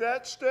take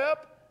that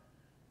step.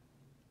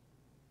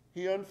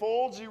 He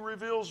unfolds, He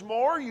reveals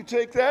more. You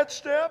take that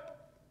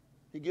step.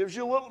 He gives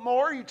you a little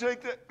more. You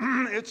take that.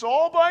 It's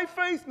all by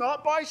faith,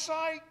 not by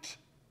sight.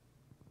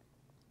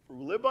 For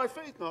we live by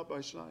faith, not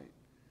by sight.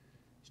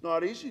 It's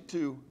not easy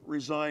to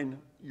resign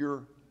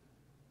your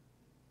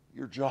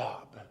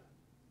job.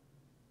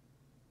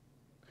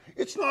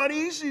 It's not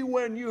easy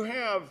when you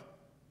have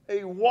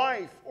a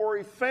wife or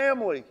a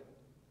family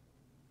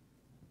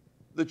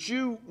that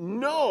you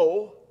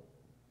know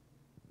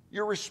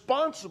you're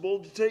responsible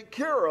to take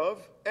care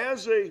of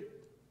as a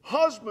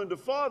husband, a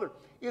father.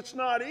 It's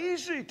not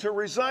easy to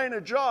resign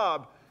a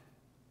job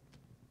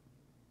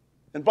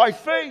and by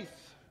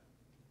faith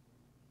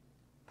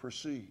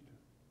proceed.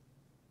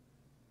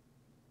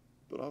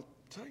 But I'll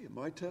tell you,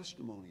 my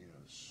testimony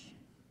is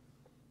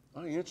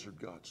I answered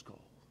God's call.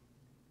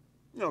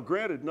 Now,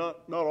 granted,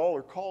 not all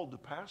are called to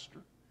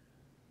pastor.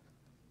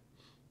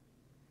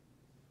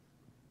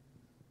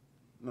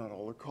 Not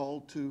all are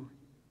called to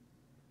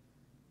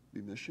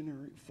be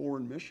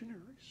foreign missionaries.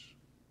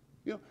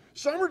 You know,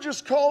 some are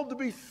just called to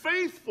be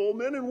faithful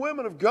men and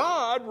women of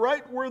God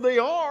right where they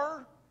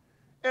are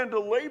and to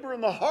labor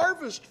in the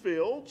harvest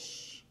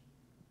fields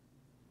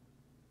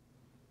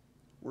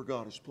where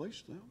God has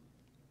placed them.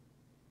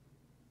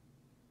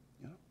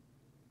 Yeah.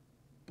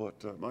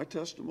 But my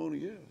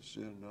testimony is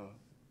in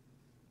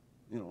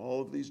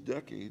all of these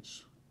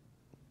decades,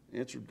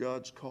 answered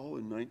God's call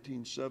in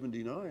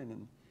 1979,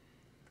 and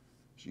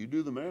so you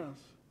do the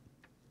math.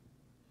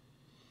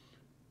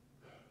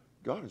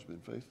 God has been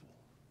faithful.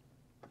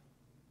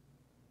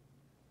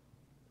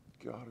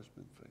 God has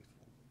been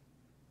faithful.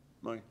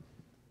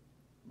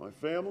 My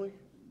family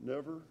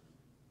never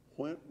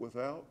went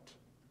without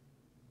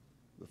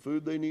the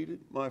food they needed.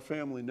 My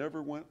family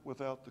never went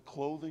without the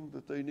clothing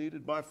that they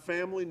needed. My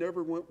family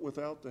never went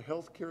without the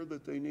health care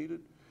that they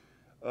needed.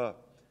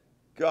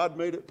 God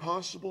made it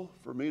possible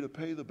for me to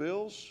pay the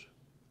bills.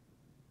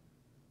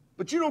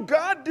 But you know,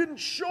 God didn't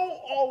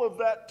show all of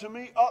that to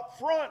me up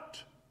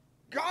front.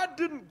 God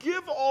didn't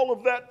give all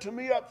of that to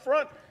me up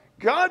front.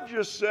 God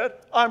just said,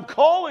 I'm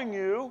calling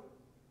you.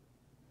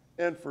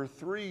 And for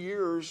 3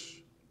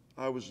 years,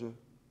 I was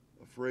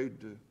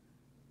afraid to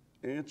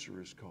answer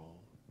His call.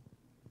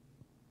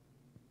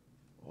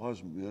 I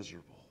was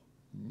miserable.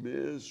 And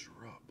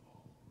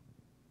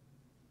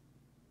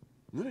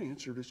then I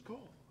answered His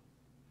call.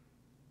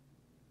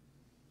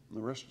 And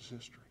the rest is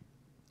history.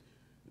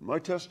 And my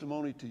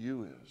testimony to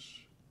you is,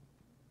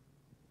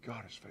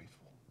 God is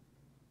faithful.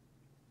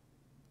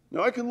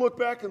 Now I can look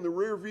back in the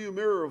rearview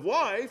mirror of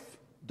life,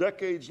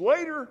 decades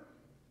later,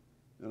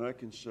 and I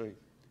can say,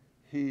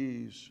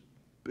 He's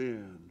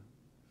been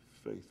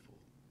faithful.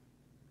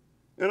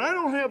 And I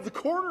don't have the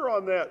corner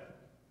on that.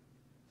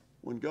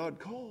 When God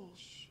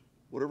calls,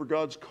 whatever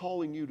God's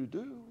calling you to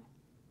do,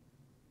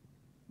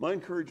 my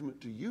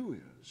encouragement to you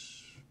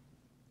is,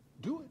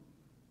 do it.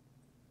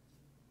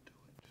 Do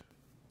it.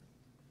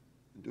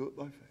 And do it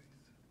by faith.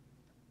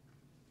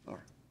 All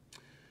right.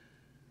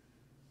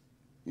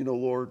 You know,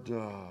 Lord,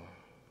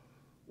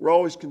 we're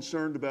always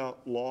concerned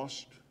about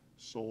lost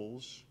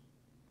souls.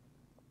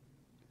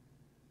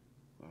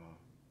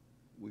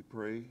 We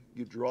pray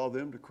you draw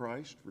them to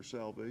Christ for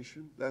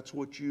salvation. That's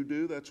what you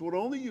do. That's what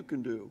only you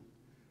can do.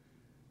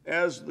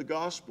 As the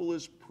gospel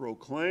is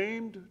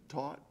proclaimed,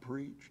 taught,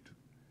 preached,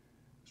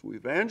 as we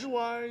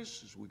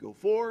evangelize, as we go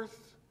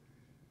forth,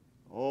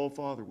 Oh,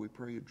 Father, we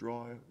pray you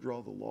draw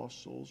the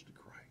lost souls to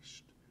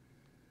Christ.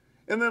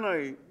 And then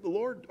the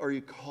Lord, are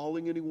you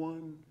calling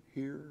anyone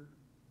here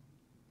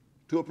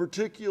to a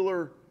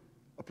particular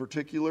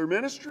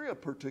ministry,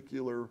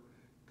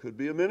 could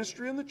be a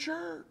ministry in the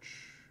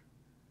church.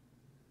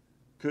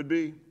 Could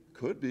be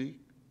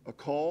a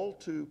call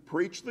to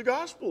preach the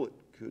gospel. It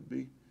could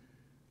be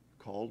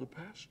a call to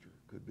pastor.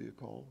 Could be a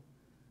call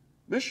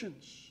missionary,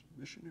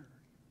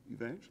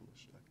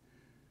 evangelist.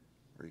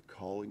 Are you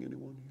calling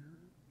anyone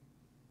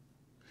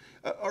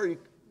here?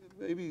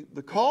 Maybe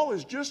the call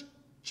is just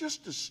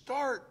to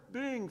start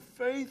being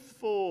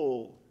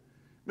faithful.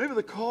 Maybe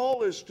the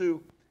call is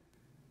to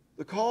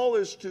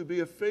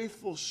be a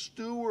faithful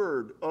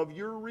steward of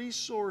your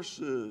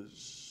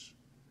resources.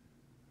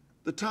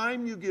 The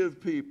time you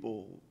give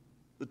people,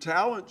 the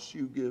talents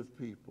you give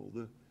people,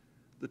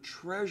 the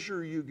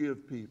treasure you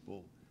give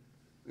people.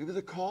 Maybe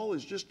the call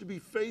is just to be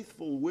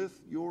faithful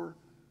with your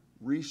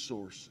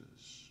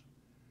resources.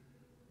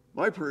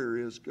 My prayer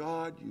is,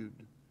 God, you'd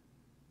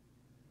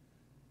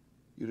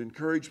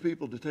encourage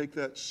people to take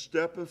that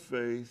step of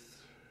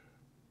faith,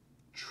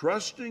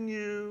 trusting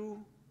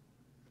you,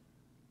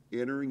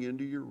 entering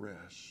into your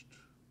rest.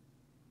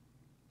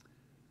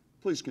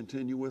 Please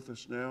continue with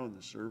us now in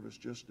the service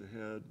just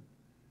ahead.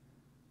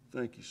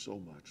 Thank you so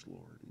much,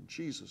 Lord. In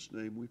Jesus'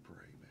 name we pray,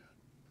 amen.